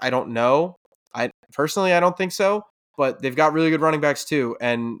has? I don't know. I don't think so, but they've got really good running backs too.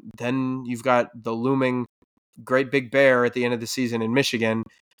 And then you've got the looming great big bear at the end of the season in Michigan.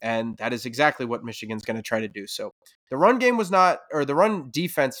 And that is exactly what Michigan's going to try to do. So the run game was not, or the run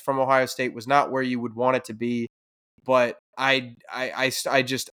defense from Ohio State was not where you would want it to be. But I'm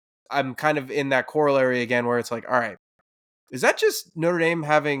kind of in that corollary again, where it's like, all right, is that just Notre Dame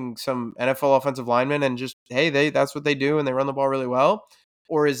having some NFL offensive linemen and just, hey, that's what they do and they run the ball really well?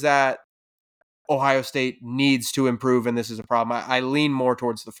 Or is that Ohio State needs to improve and this is a problem? I lean more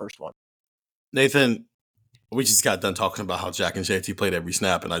towards the first one. Nathan, we just got done talking about how Jack and JT played every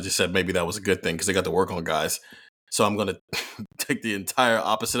snap, and I just said maybe that was a good thing because they got to work on guys. So I'm going to take the entire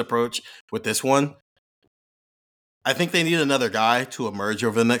opposite approach with this one. I think they need another guy to emerge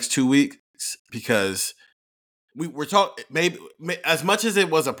over the next 2 weeks because we're talking maybe as much as it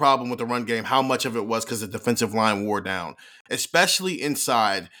was a problem with the run game, how much of it was because the defensive line wore down, especially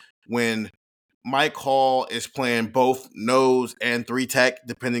inside when Mike Hall is playing both nose and 3-tech,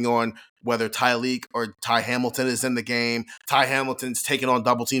 depending on whether Tyleek or Ty Hamilton is in the game. Ty Hamilton's taking on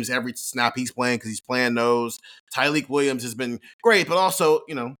double teams every snap he's playing because he's playing nose. Tyleek Williams has been great, but also,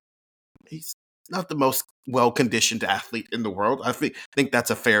 he's not the most well-conditioned athlete in the world. I think that's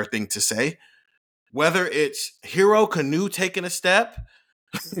a fair thing to say. Whether it's Hero Kanu taking a step,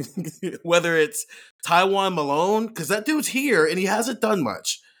 whether it's Tywone Malone, because that dude's here and he hasn't done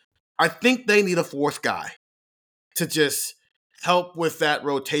much. I think they need a fourth guy to just help with that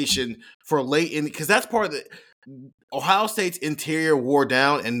rotation for late in, because that's part of the Ohio State's interior wore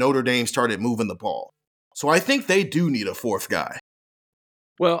down and Notre Dame started moving the ball. So I think they do need a fourth guy.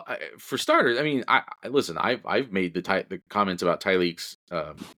 Well, for starters, I mean, I've made the comments about Tyleek's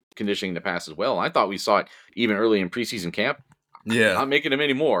conditioning the pass as well. I thought we saw it even early in preseason camp. Yeah, I'm not making him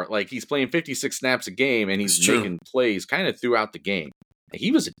anymore. Like, he's playing 56 snaps a game and he's making plays kind of throughout the game.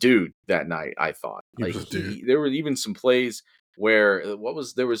 He was a dude that night, I thought. There were even some plays where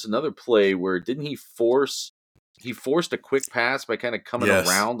there was another play where didn't he forced a quick pass by kind of coming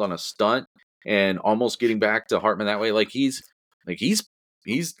around on a stunt and almost getting back to Hartman that way. He's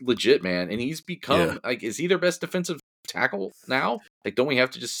legit, man, and he's become is he their best defensive tackle now? Don't we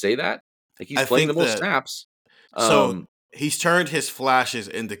have to just say that? He's playing the most snaps. So he's turned his flashes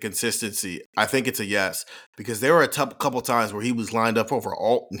into consistency. I think it's a yes, because there were a couple times where he was lined up over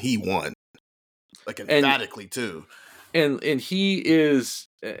Alt and he won, emphatically too. And he is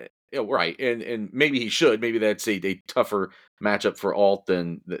right, and maybe he should. Maybe that's a tougher matchup for Alt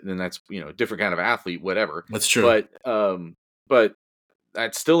than that's a different kind of athlete, whatever. That's true. But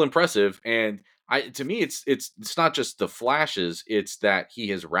that's still impressive. And to me, it's not just the flashes; it's that he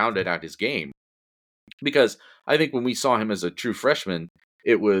has rounded out his game. Because I think when we saw him as a true freshman,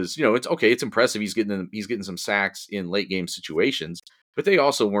 it was, it's okay. It's impressive. He's getting some sacks in late game situations, but they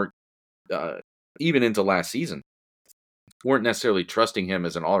also weren't, even into last season, weren't necessarily trusting him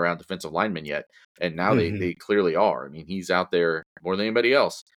as an all around defensive lineman yet. And now they clearly are. I mean, he's out there more than anybody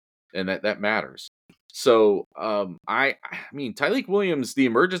else, and that matters. So, I mean, Tyleek Williams, the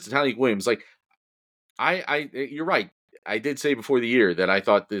emergence of Tyleek Williams, you're right. I did say before the year that I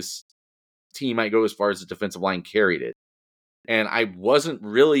thought this team might go as far as the defensive line carried it. And I wasn't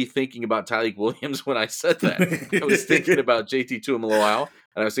really thinking about Tyleik Williams when I said that. I was thinking about JT Tuimoloau,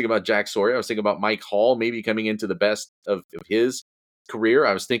 and I was thinking about Jack Sawyer. I was thinking about Mike Hall maybe coming into the best of his career.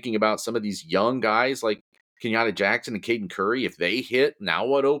 I was thinking about some of these young guys like Kenyatta Jackson and Caden Curry. If they hit, now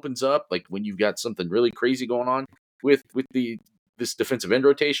what opens up? Like when you've got something really crazy going on with this defensive end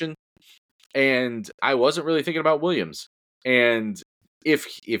rotation. And I wasn't really thinking about Williams. And if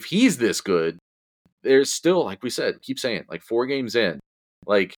he's this good, there's still, like we said, keep saying, like 4 games in,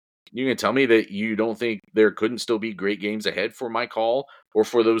 like you can tell me that you don't think there couldn't still be great games ahead for Mike Hall or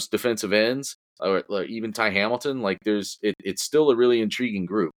for those defensive ends or even Ty Hamilton. Like it's still a really intriguing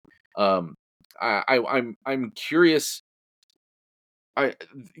group. I'm curious.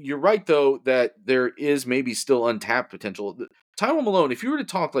 You're right though that there is maybe still untapped potential. Tyrone Malone, if you were to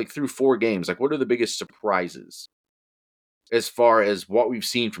talk like through 4 games, like what are the biggest surprises as far as what we've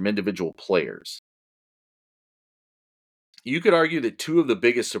seen from individual players? You could argue that 2 of the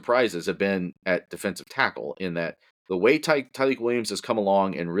biggest surprises have been at defensive tackle in that the way Tyleik Williams has come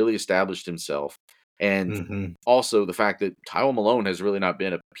along and really established himself, and also the fact that Tyrone Malone has really not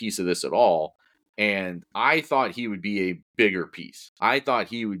been a piece of this at all. And I thought he would be a bigger piece. I thought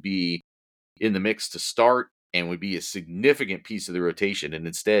he would be in the mix to start and would be a significant piece of the rotation. And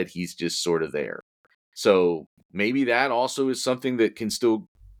instead, he's just sort of there. So maybe that also is something that can still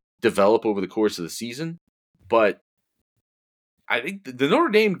develop over the course of the season. But I think the Notre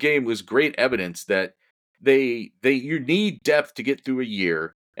Dame game was great evidence that you need depth to get through a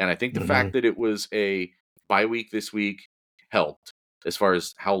year. And I think the fact that it was a bye week this week helped as far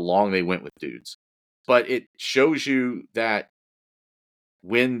as how long they went with dudes. But it shows you that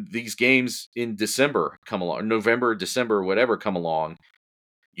when these games in December come along, November, December, whatever come along,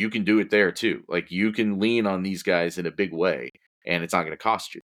 you can do it there too. Like you can lean on these guys in a big way and it's not going to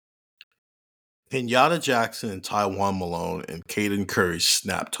cost you. Kenyatta Jackson and Tywone Malone and Caden Curry's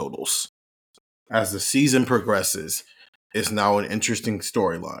snap totals as the season progresses is now an interesting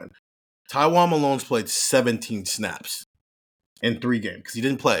storyline. Tywone Malone's played 17 snaps in 3 games because he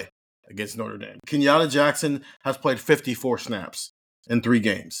didn't play against Notre Dame. Kenyatta Jackson has played 54 snaps in 3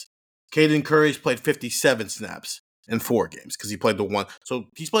 games. Caden Curry's played 57 snaps in 4 games because he played the 1. So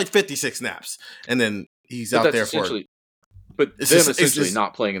he's played 56 snaps, and then he's out there for it. But them essentially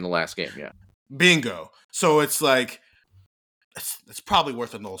not playing in the last game, yeah. Bingo. So it's like, it's probably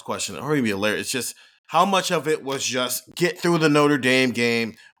worth a Knowles question, or maybe a Larry. It's just how much of it was just get through the Notre Dame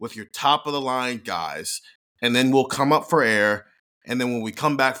game with your top of the line guys, and then we'll come up for air. And then when we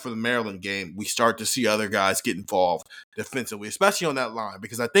come back for the Maryland game, we start to see other guys get involved defensively, especially on that line,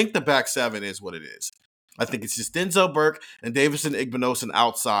 because I think the back 7 is what it is. I think it's just Denzel Burke and Davison Igbinosun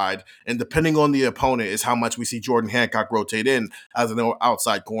outside, and depending on the opponent is how much we see Jordan Hancock rotate in as an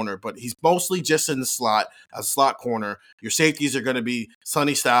outside corner. But he's mostly just in the slot as a slot corner. Your safeties are going to be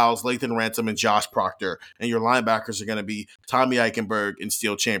Sonny Styles, Lathan Ransom, and Josh Proctor, and your linebackers are going to be Tommy Eichenberg and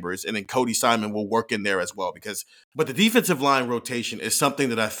Steele Chambers, and then Cody Simon will work in there as well. But the defensive line rotation is something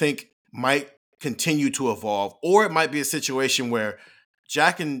that I think might continue to evolve, or it might be a situation where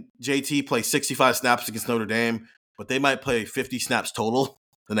Jack and JT play 65 snaps against Notre Dame, but they might play 50 snaps total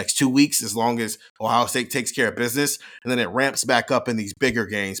the next 2 weeks as long as Ohio State takes care of business, and then it ramps back up in these bigger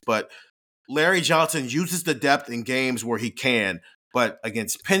games. But Larry Johnson uses the depth in games where he can, but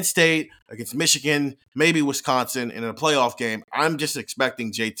against Penn State, against Michigan, maybe Wisconsin, in a playoff game, I'm just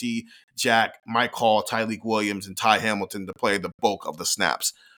expecting JT, Jack, Mike Hall, Tyleik Williams, and Ty Hamilton to play the bulk of the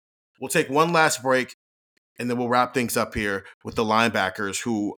snaps. We'll take one last break, and then we'll wrap things up here with the linebackers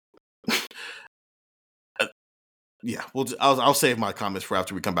who, I'll save my comments for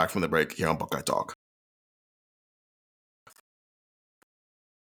after we come back from the break here on Buckeye Talk.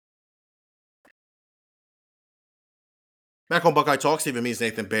 Back on Buckeye Talk, Stephen Means,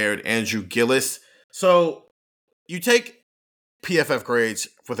 Nathan Baird, Andrew Gillis. So you take PFF grades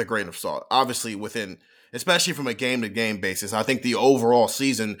with a grain of salt, obviously especially from a game-to-game basis. I think the overall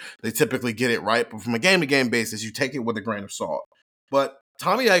season, they typically get it right, but from a game-to-game basis, you take it with a grain of salt. But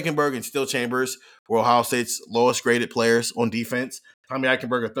Tommy Eichenberg and Steele Chambers were Ohio State's lowest-graded players on defense. Tommy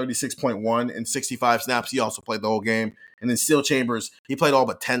Eichenberg at 36.1 and 65 snaps. He also played the whole game. And then Steele Chambers, he played all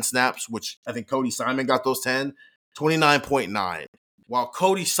but 10 snaps, which I think Cody Simon got those 10, 29.9. While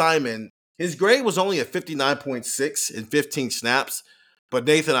Cody Simon, his grade was only at 59.6 in 15 snaps. But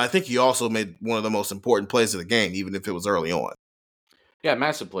Nathan, I think he also made one of the most important plays of the game, even if it was early on. Yeah,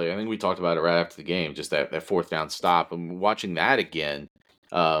 massive play. I think we talked about it right after the game, just that fourth down stop. And watching that again,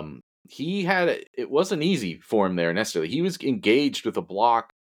 it wasn't easy for him there necessarily. He was engaged with a block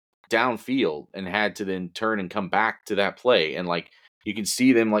downfield and had to then turn and come back to that play. And like you can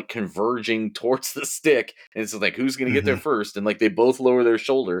see them like converging towards the stick, and it's like who's going to get there Mhm. first, and like they both lower their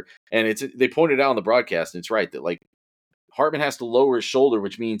shoulder, and they pointed out on the broadcast, and it's right that like Hartman has to lower his shoulder,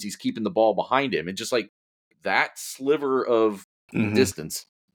 which means he's keeping the ball behind him, and just like that sliver of Mhm. distance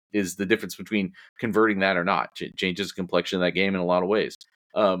is the difference between converting that or not. Changes the complexion of that game in a lot of ways.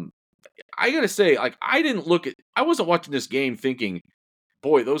 I gotta say, like I wasn't watching this game thinking,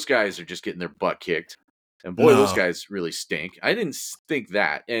 boy, those guys are just getting their butt kicked. And boy, those No. guys really stink. I didn't think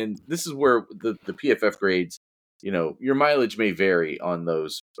that. And this is where the PFF grades, your mileage may vary on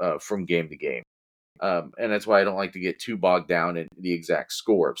those from game to game. And that's why I don't like to get too bogged down in the exact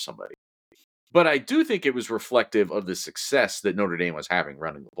score of somebody. But I do think it was reflective of the success that Notre Dame was having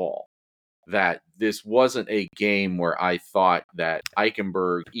running the ball. That this wasn't a game where I thought that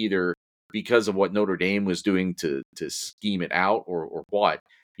Eichenberg, either because of what Notre Dame was doing to scheme it out or what,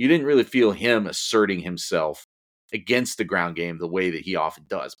 you didn't really feel him asserting himself against the ground game the way that he often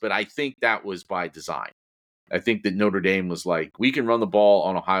does. But I think that was by design. I think that Notre Dame was like, we can run the ball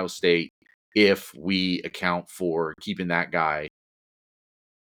on Ohio State if we account for keeping that guy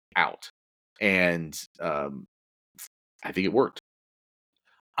out. And I think it worked.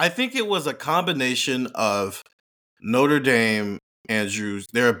 I think it was a combination of Notre Dame, Andrews,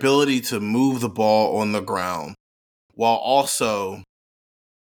 their ability to move the ball on the ground, while also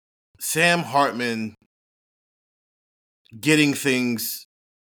Sam Hartman getting things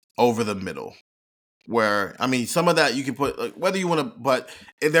over the middle. Where, I mean, some of that you can put, like, whether you want to, but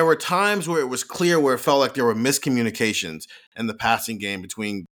there were times where it was clear where it felt like there were miscommunications in the passing game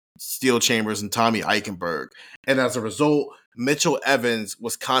between Steel Chambers and Tommy Eichenberg. And as a result, Mitchell Evans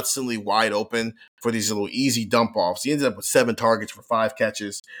was constantly wide open for these little easy dump offs. He ended up with 7 targets for 5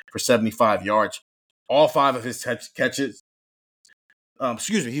 catches for 75 yards. All 5 of his catches,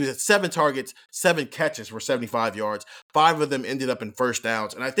 he was at 7 targets, 7 catches for 75 yards. 5 of them ended up in first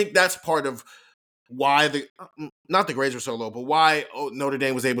downs. And I think that's part of why not the grades were so low, but why Notre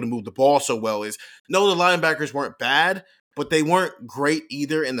Dame was able to move the ball so well is, no, the linebackers weren't bad, but they weren't great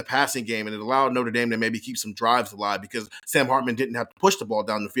either in the passing game, and it allowed Notre Dame to maybe keep some drives alive because Sam Hartman didn't have to push the ball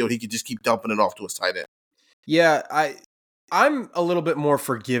down the field. He could just keep dumping it off to his tight end. Yeah, I'm a little bit more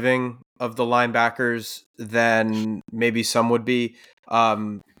forgiving of the linebackers than maybe some would be.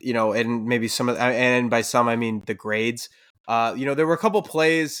 And maybe and by some I mean the grades. There were a couple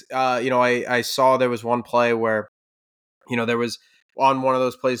plays. I saw there was one play where, there was on one of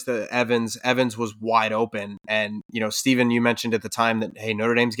those plays that Evans was wide open, and Steven, you mentioned at the time that, hey,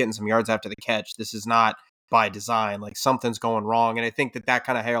 Notre Dame's getting some yards after the catch. This is not by design. Like, something's going wrong, and I think that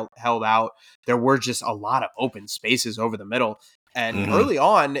kind of held out. There were just a lot of open spaces over the middle, and early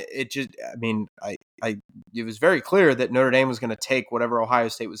on, it just, I mean, it was very clear that Notre Dame was going to take whatever Ohio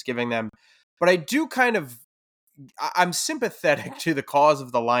State was giving them. But I'm sympathetic to the cause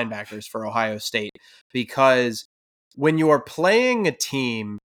of the linebackers for Ohio State, because when you are playing a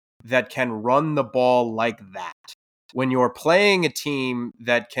team that can run the ball like that, when you're playing a team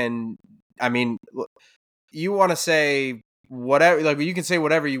that can, I mean, you want to say whatever, like, you can say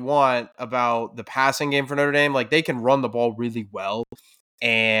whatever you want about the passing game for Notre Dame. Like, they can run the ball really well,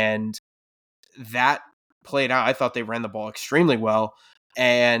 and that played out. I thought they ran the ball extremely well,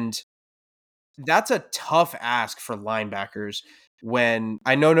 and that's a tough ask for linebackers. When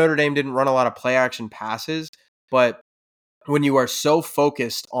I know Notre Dame didn't run a lot of play action passes, but when you are so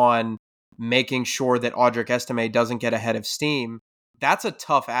focused on making sure that Audric Estime doesn't get ahead of steam, that's a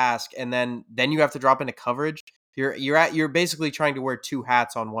tough ask. And then you have to drop into coverage. You're basically trying to wear 2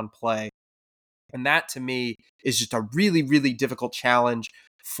 hats on one play. And that, to me, is just a really, really difficult challenge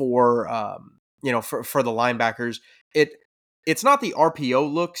for for the linebackers. It's not the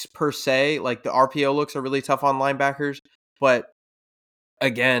RPO looks per se. Like, the RPO looks are really tough on linebackers, but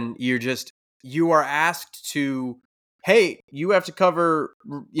again, you are asked to, hey, you have to cover,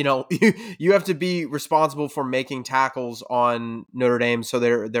 you have to be responsible for making tackles on Notre Dame so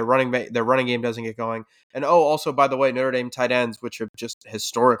their running game doesn't get going. And also, by the way, Notre Dame tight ends, which have just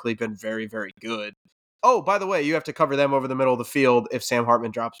historically been very, very good. Oh, by the way, you have to cover them over the middle of the field if Sam Hartman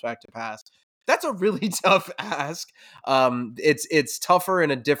drops back to pass. That's a really tough ask. It's tougher in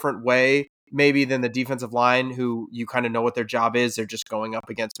a different way, maybe, than the defensive line, who you kind of know what their job is. They're just going up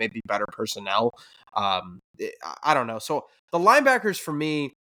against maybe better personnel. I don't know. So the linebackers, for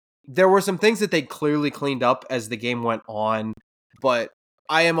me, there were some things that they clearly cleaned up as the game went on, but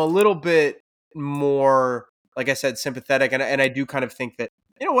I am a little bit more, like I said, sympathetic. And I do kind of think that,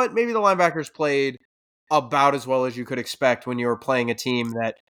 you know what, maybe the linebackers played about as well as you could expect when you were playing a team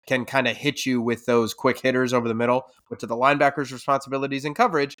that can kind of hit you with those quick hitters over the middle, which are the linebackers' responsibilities in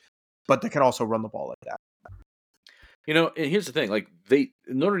coverage, but they can also run the ball like that. And here's the thing: like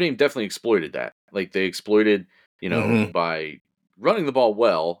Notre Dame definitely exploited that. Like they exploited, by running the ball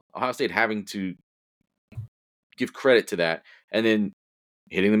well. Ohio State having to give credit to that, and then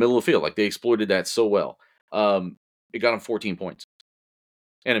hitting the middle of the field. Like they exploited that so well. It got them 14 points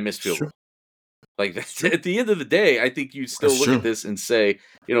and a missed field goal. Like that's, at the end of the day, I think you still look at this and say,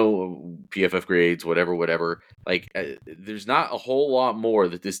 PFF grades, whatever. Like there's not a whole lot more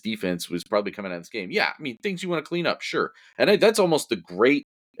that this defense was probably coming out of this game. Yeah, I mean things you want to clean up, sure, and that's almost the great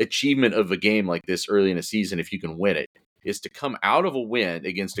achievement of a game like this early in a season if you can win it, is to come out of a win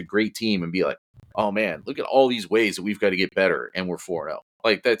against a great team and be like, oh man, look at all these ways that we've got to get better, and we're 4-0.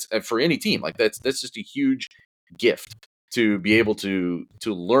 Like that's for any team. Like that's just a huge gift to be able to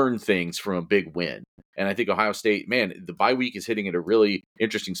learn things from a big win. And I think Ohio State, man, the bye week is hitting at a really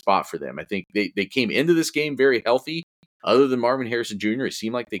interesting spot for them. I think they came into this game very healthy. Other than Marvin Harrison Jr., it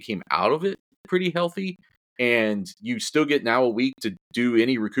seemed like they came out of it pretty healthy. And you still get now a week to do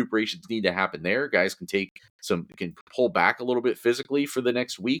any recuperations need to happen there. Guys can pull back a little bit physically for the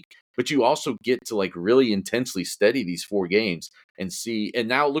next week, but you also get to like really intensely study these 4 games and see. And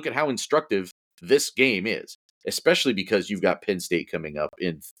now look at how instructive this game is, especially because you've got Penn State coming up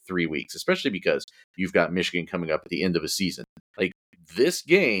in 3 weeks, especially because you've got Michigan coming up at the end of a season. Like this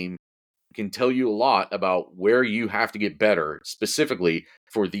game can tell you a lot about where you have to get better, specifically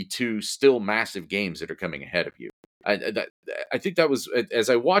for the 2 still massive games that are coming ahead of you. I think that was, as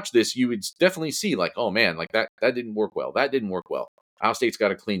I watched this, you would definitely see like, oh man, like that didn't work well. That didn't work well. Ohio State's got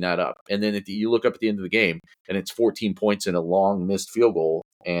to clean that up. And then you look up at the end of the game and it's 14 points and a long missed field goal.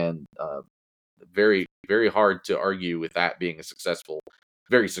 And very, very hard to argue with that being a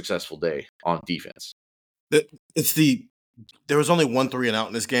very successful day on defense. There was only 1 3-and-out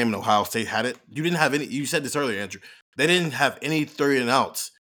in this game, and Ohio State had it. You didn't have any. You said this earlier, Andrew. They didn't have any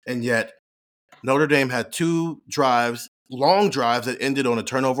 3-and-outs, and yet Notre Dame had 2 drives, long drives that ended on a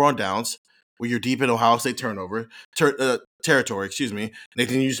turnover on downs, where you're deep in Ohio State territory. Excuse me.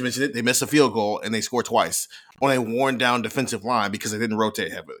 Nathan, you just mentioned it. They missed a field goal and they scored twice on a worn down defensive line because they didn't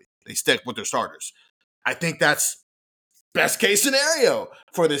rotate heavily. They stuck with their starters. I think that's best case scenario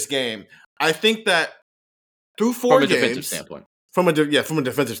for this game. I think that through 4 games, defensive standpoint. From a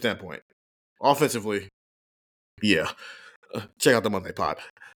defensive standpoint, offensively, check out the Monday pod.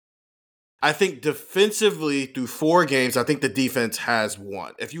 I think defensively through 4 games, I think the defense has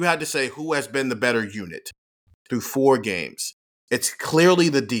won. If you had to say who has been the better unit through 4 games, it's clearly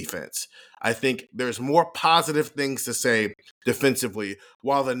the defense. I think there's more positive things to say defensively,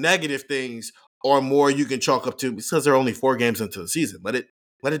 while the negative things are more you can chalk up to because there are only 4 games into the season. Let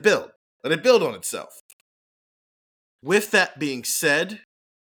it build. Let it build on itself. With that being said,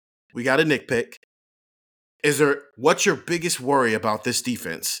 we got a nitpick. What's your biggest worry about this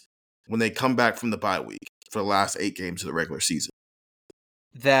defense when they come back from the bye week for the last 8 games of the regular season?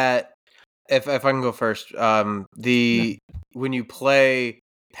 That, if I can go first, when you play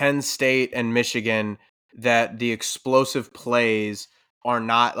Penn State and Michigan, that the explosive plays are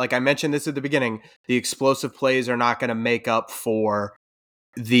not, like I mentioned this at the beginning, the explosive plays are not going to make up for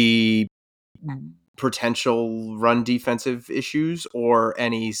the potential run defensive issues or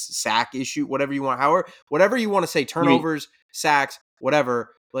any sack issue, whatever you want to say, turnovers, sacks,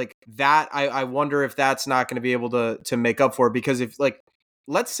 whatever, like that. I wonder if that's not going to be able to make up for it, because if, like,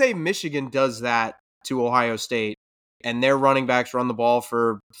 let's say Michigan does that to Ohio State and their running backs run the ball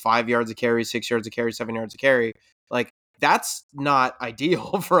for 5 yards a carry, 6 yards a carry, 7 yards a carry, like that's not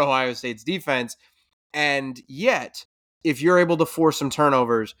ideal for Ohio State's defense. And yet, if you're able to force some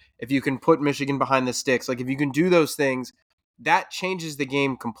turnovers, if you can put Michigan behind the sticks, like if you can do those things, that changes the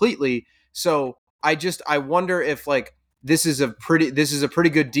game completely. So I wonder if like this is a pretty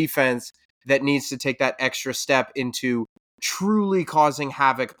good defense that needs to take that extra step into truly causing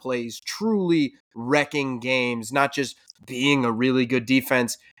havoc plays, truly wrecking games, not just being a really good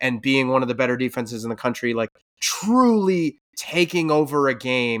defense and being one of the better defenses in the country, like truly taking over a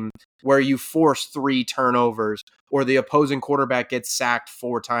game where you force 3 turnovers or the opposing quarterback gets sacked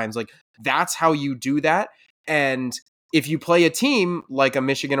 4 times. Like that's how you do that. And if you play a team like a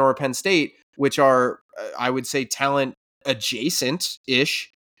Michigan or a Penn State, which are, I would say, talent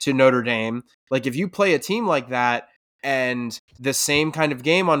adjacent-ish to Notre Dame, like if you play a team like that and the same kind of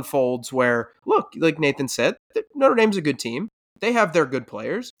game unfolds where, look, like Nathan said, Notre Dame's a good team. They have their good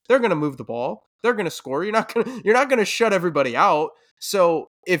players. They're going to move the ball. They're going to score. You're not going to shut everybody out. So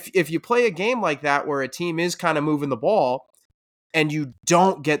if you play a game like that where a team is kind of moving the ball and you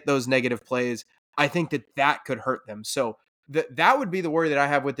don't get those negative plays, I think that could hurt them. So that would be the worry that I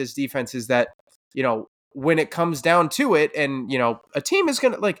have with this defense, is that, when it comes down to it and, a team is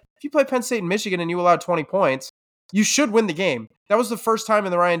going to, like, if you play Penn State and Michigan and you allow 20 points, you should win the game. That was the first time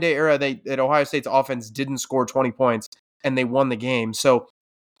in the Ryan Day era that Ohio State's offense didn't score 20 points and they won the game. So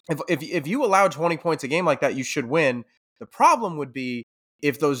if you allow 20 points a game like that, you should win. The problem would be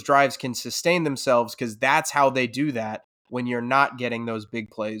if those drives can sustain themselves, because that's how they do that when you're not getting those big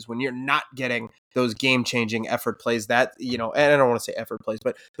plays, when you're not getting those game-changing effort plays that, and I don't want to say effort plays,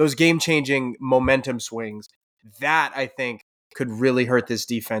 but those game-changing momentum swings, that I think could really hurt this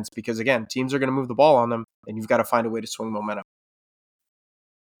defense because, again, teams are going to move the ball on them, and you've got to find a way to swing momentum.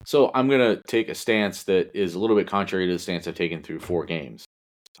 So I'm going to take a stance that is a little bit contrary to the stance I've taken through 4 games.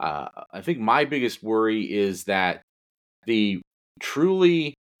 I think my biggest worry is that the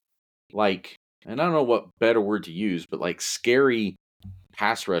truly, and I don't know what better word to use, but scary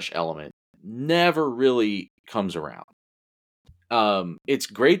pass rush element never really comes around. It's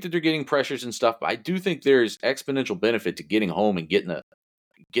great that they're getting pressures and stuff, but I do think there's exponential benefit to getting home and getting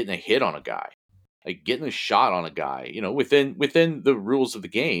a hit on a guy, getting a shot on a guy, within the rules of the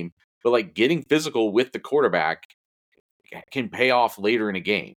game. But getting physical with the quarterback can pay off later in a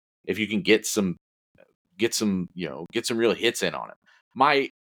game if you can get some real hits in on him. My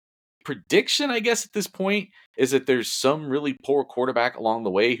prediction, I guess, at this point is that there's some really poor quarterback along the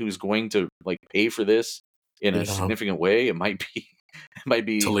way who's going to pay for this in a significant way. It might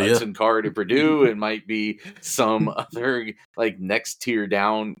be Talia. Hudson Card at Purdue. It might be some other next tier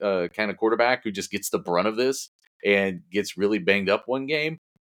down kind of quarterback who just gets the brunt of this and gets really banged up one game.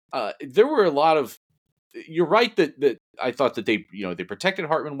 There were a lot of. You're right that I thought that they protected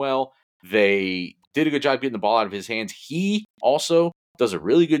Hartman well. They did a good job getting the ball out of his hands. He also does a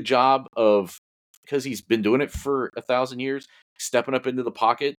really good job of, because he's been doing it for 1,000 years, stepping up into the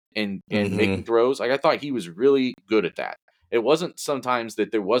pocket and making throws. I thought he was really good at that. It wasn't sometimes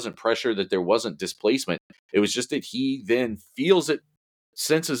that there wasn't pressure, that there wasn't displacement. It was just that he then feels it,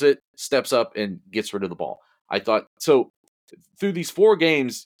 senses it, steps up, and gets rid of the ball. I thought so. Through these 4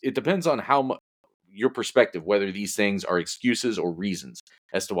 games, it depends on how much your perspective, whether these things are excuses or reasons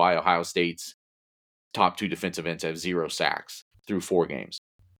as to why Ohio State's top 2 defensive ends have 0 sacks through 4 games.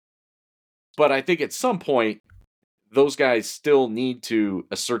 But I think at some point, those guys still need to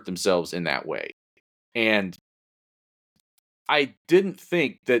assert themselves in that way. And I didn't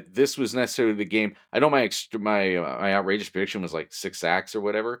think that this was necessarily the game. I know my outrageous prediction was 6 sacks or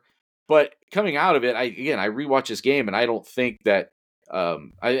whatever. But coming out of it, I rewatched this game, and I don't think that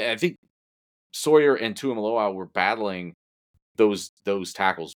I think Sawyer and Tuimoloau were battling those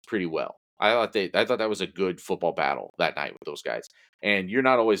tackles pretty well. I thought that was a good football battle that night with those guys. And you're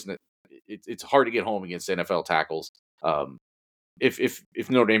not always. It's hard to get home against NFL tackles. If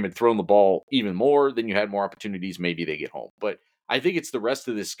Notre Dame had thrown the ball even more, then you had more opportunities. Maybe they get home. But I think it's the rest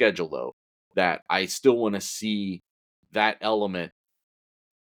of this schedule though that I still want to see that element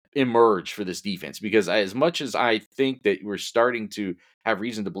emerge for this defense, because as much as I think that we're starting to have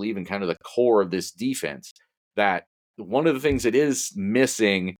reason to believe in kind of the core of this defense, that one of the things that is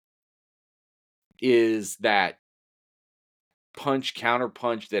missing is that counter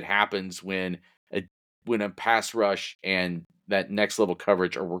punch that happens when a pass rush and that next level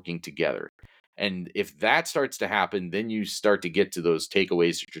coverage are working together. And if that starts to happen, then you start to get to those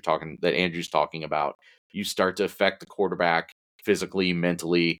takeaways that Andrew's talking about. You start to affect the quarterback physically,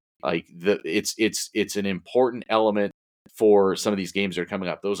 mentally. It's an important element for some of these games that are coming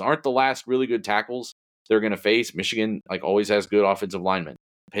up. Those aren't the last really good tackles they're going to face. Michigan always has good offensive linemen.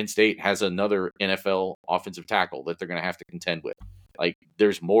 Penn State has another NFL offensive tackle that they're going to have to contend with.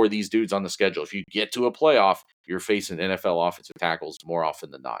 There's more of these dudes on the schedule. If you get to a playoff, you're facing NFL offensive tackles more often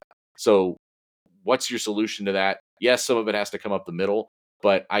than not. So what's your solution to that? Yes, some of it has to come up the middle,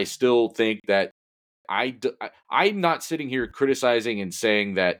 but I still think that I'm not sitting here criticizing and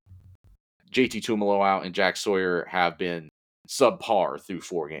saying that JT Tuimoloau and Jack Sawyer have been subpar through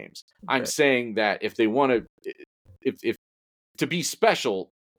 4 games. Okay. I'm saying that if they want if to be special,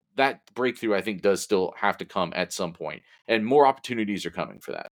 that breakthrough I think does still have to come at some point, and more opportunities are coming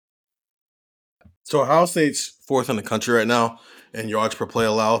for that. So Ohio State's 4th in the country right now in yards per play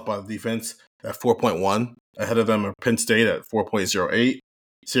allowed by the defense at 4.1. Ahead of them are Penn State at 4.08,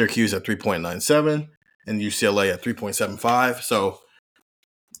 Syracuse at 3.97, and UCLA at 3.75. So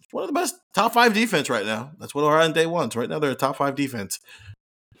one of the best top 5 defense right now. That's what Ohio State wants. Right now they're a top 5 defense.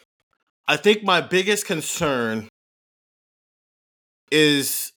 I think my biggest concern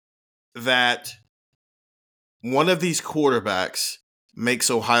is that one of these quarterbacks makes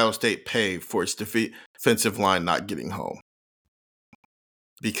Ohio State pay for its defensive line not getting home.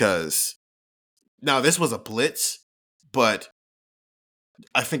 Because now this was a blitz, but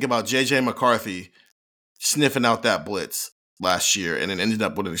I think about J.J. McCarthy sniffing out that blitz last year and then ended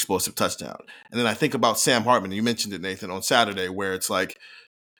up with an explosive touchdown. And then I think about Sam Hartman. You mentioned it, Nathan, on Saturday, where it's like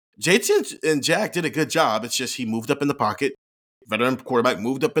JT and Jack did a good job. It's just he moved up in the pocket. Veteran quarterback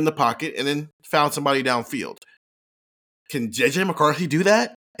moved up in the pocket and then found somebody downfield. Can JJ McCarthy do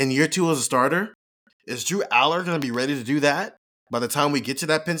that in year 2 as a starter? Is Drew Aller going to be ready to do that by the time we get to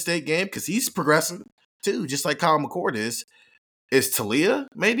that Penn State game? Because he's progressing too, just like Kyle McCord is. Is Talia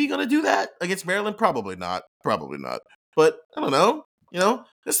maybe going to do that against Maryland? Probably not. Probably not. But I don't know.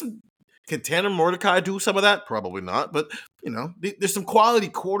 Can Tanner Mordecai do some of that? Probably not. But, there's some quality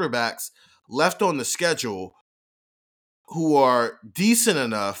quarterbacks left on the schedule who are decent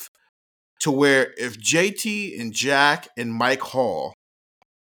enough to where if JT and Jack and Mike Hall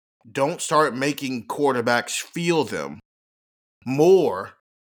don't start making quarterbacks feel them more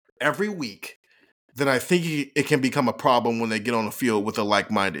every week, then I think it can become a problem when they get on the field with a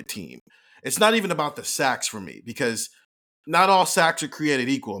like-minded team. It's not even about the sacks for me because not all sacks are created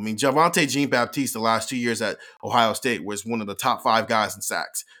equal. I mean, Javonte Jean-Baptiste the last 2 years at Ohio State was one of the top 5 guys in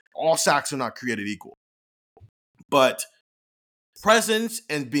sacks. All sacks are not created equal. But presence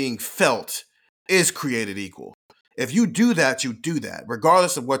and being felt is created equal. If you do that, you do that,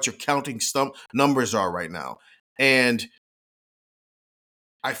 regardless of what your counting numbers are right now. And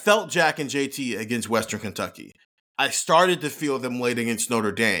I felt Jack and JT against Western Kentucky. I started to feel them late against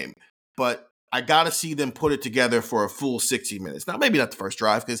Notre Dame, but I got to see them put it together for a full 60 minutes. Now, maybe not the first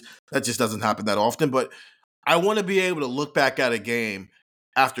drive because that just doesn't happen that often, but I want to be able to look back at a game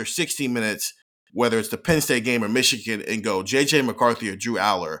after 60 minutes, whether it's the Penn State game or Michigan, and go, JJ McCarthy or Drew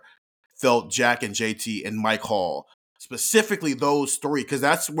Aller felt Jack and JT and Mike Hall, specifically those 3, because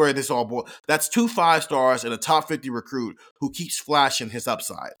that's where this all boils. That's 2 5-stars and a top 50 recruit who keeps flashing his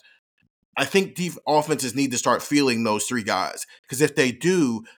upside. I think offenses need to start feeling those 3 guys, because if they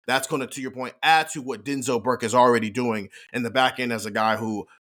do, that's going to your point, add to what Denzel Burke is already doing in the back end as a guy who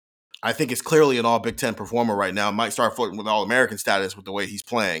I think is clearly an all Big Ten performer right now. Might start flirting with All-American status with the way he's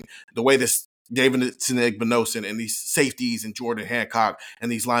playing, the way this David Igbinosun and these safeties and Jordan Hancock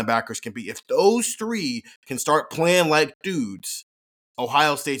and these linebackers can be. If those 3 can start playing like dudes,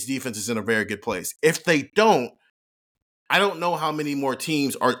 Ohio State's defense is in a very good place. If they don't, I don't know how many more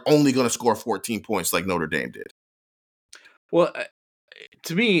teams are only going to score 14 points like Notre Dame did. Well,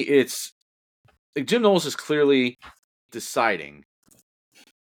 to me, it's like Jim Knowles is clearly deciding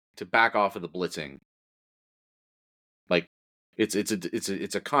to back off of the blitzing. Like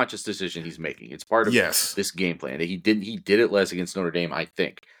it's a conscious decision he's making. It's part of this game plan. He did it less against Notre Dame, I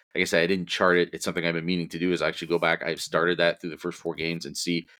think. Like I said, I didn't chart it. It's something I've been meaning to do is actually go back. I've started that through the first 4 games and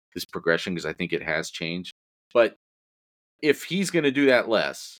see this progression because I think it has changed. But if he's going to do that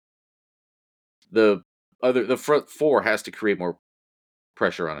less, the front 4 has to create more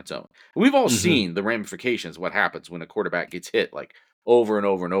pressure on its own. We've all seen the ramifications, what happens when a quarterback gets hit like over and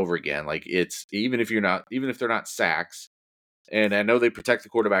over and over again. Like it's even if they're not sacks, and I know they protect the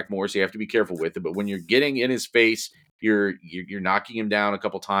quarterback more, so you have to be careful with it. But when you're getting in his face, you're knocking him down a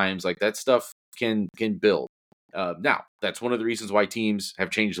couple times. Like that stuff can build. Now that's one of the reasons why teams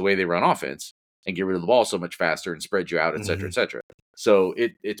have changed the way they run offense and get rid of the ball so much faster and spread you out, et cetera, et cetera. So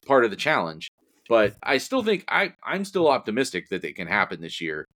it's part of the challenge. But I still think I'm still optimistic that it can happen this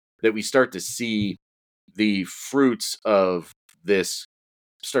year, that we start to see the fruits of this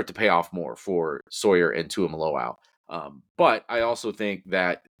start to pay off more for Sawyer and Tuimoloau. But I also think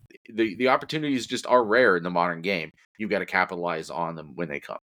that the opportunities just are rare in the modern game. You've got to capitalize on them when they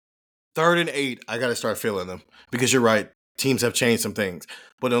come. 3rd and 8, I got to start feeling them because you're right. Teams have changed some things.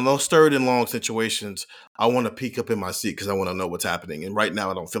 But in those 3rd and long situations, I want to peek up in my seat because I want to know what's happening. And right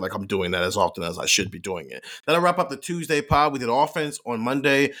now, I don't feel like I'm doing that as often as I should be doing it. That'll wrap up the Tuesday pod. We did offense on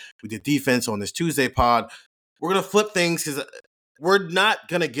Monday. We did defense on this Tuesday pod. We're going to flip things because we're not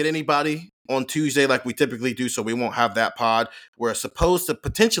going to get anybody on Tuesday like we typically do, so we won't have that pod. We're supposed to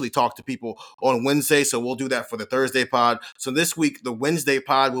potentially talk to people on Wednesday, so we'll do that for the Thursday pod. So this week, the Wednesday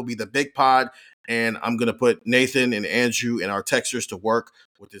pod will be the big pod, and I'm going to put Nathan and Andrew and our texters to work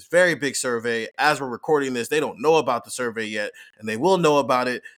with this very big survey. As we're recording this, they don't know about the survey yet, and they will know about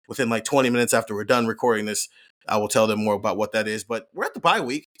it within like 20 minutes after we're done recording this. I will tell them more about what that is, but we're at the bye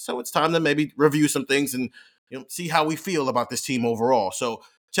week, so it's time to maybe review some things and see how we feel about this team overall. So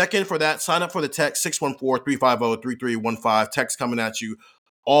check in for that. Sign up for the text, 614-350-3315. Text coming at you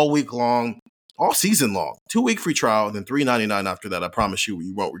all week long, all season long. 2-week free trial, and then $3.99 after that. I promise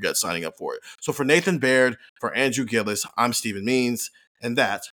you won't regret signing up for it. So for Nathan Baird, for Andrew Gillis, I'm Stephen Means, and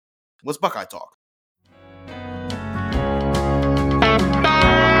that was Buckeye Talk.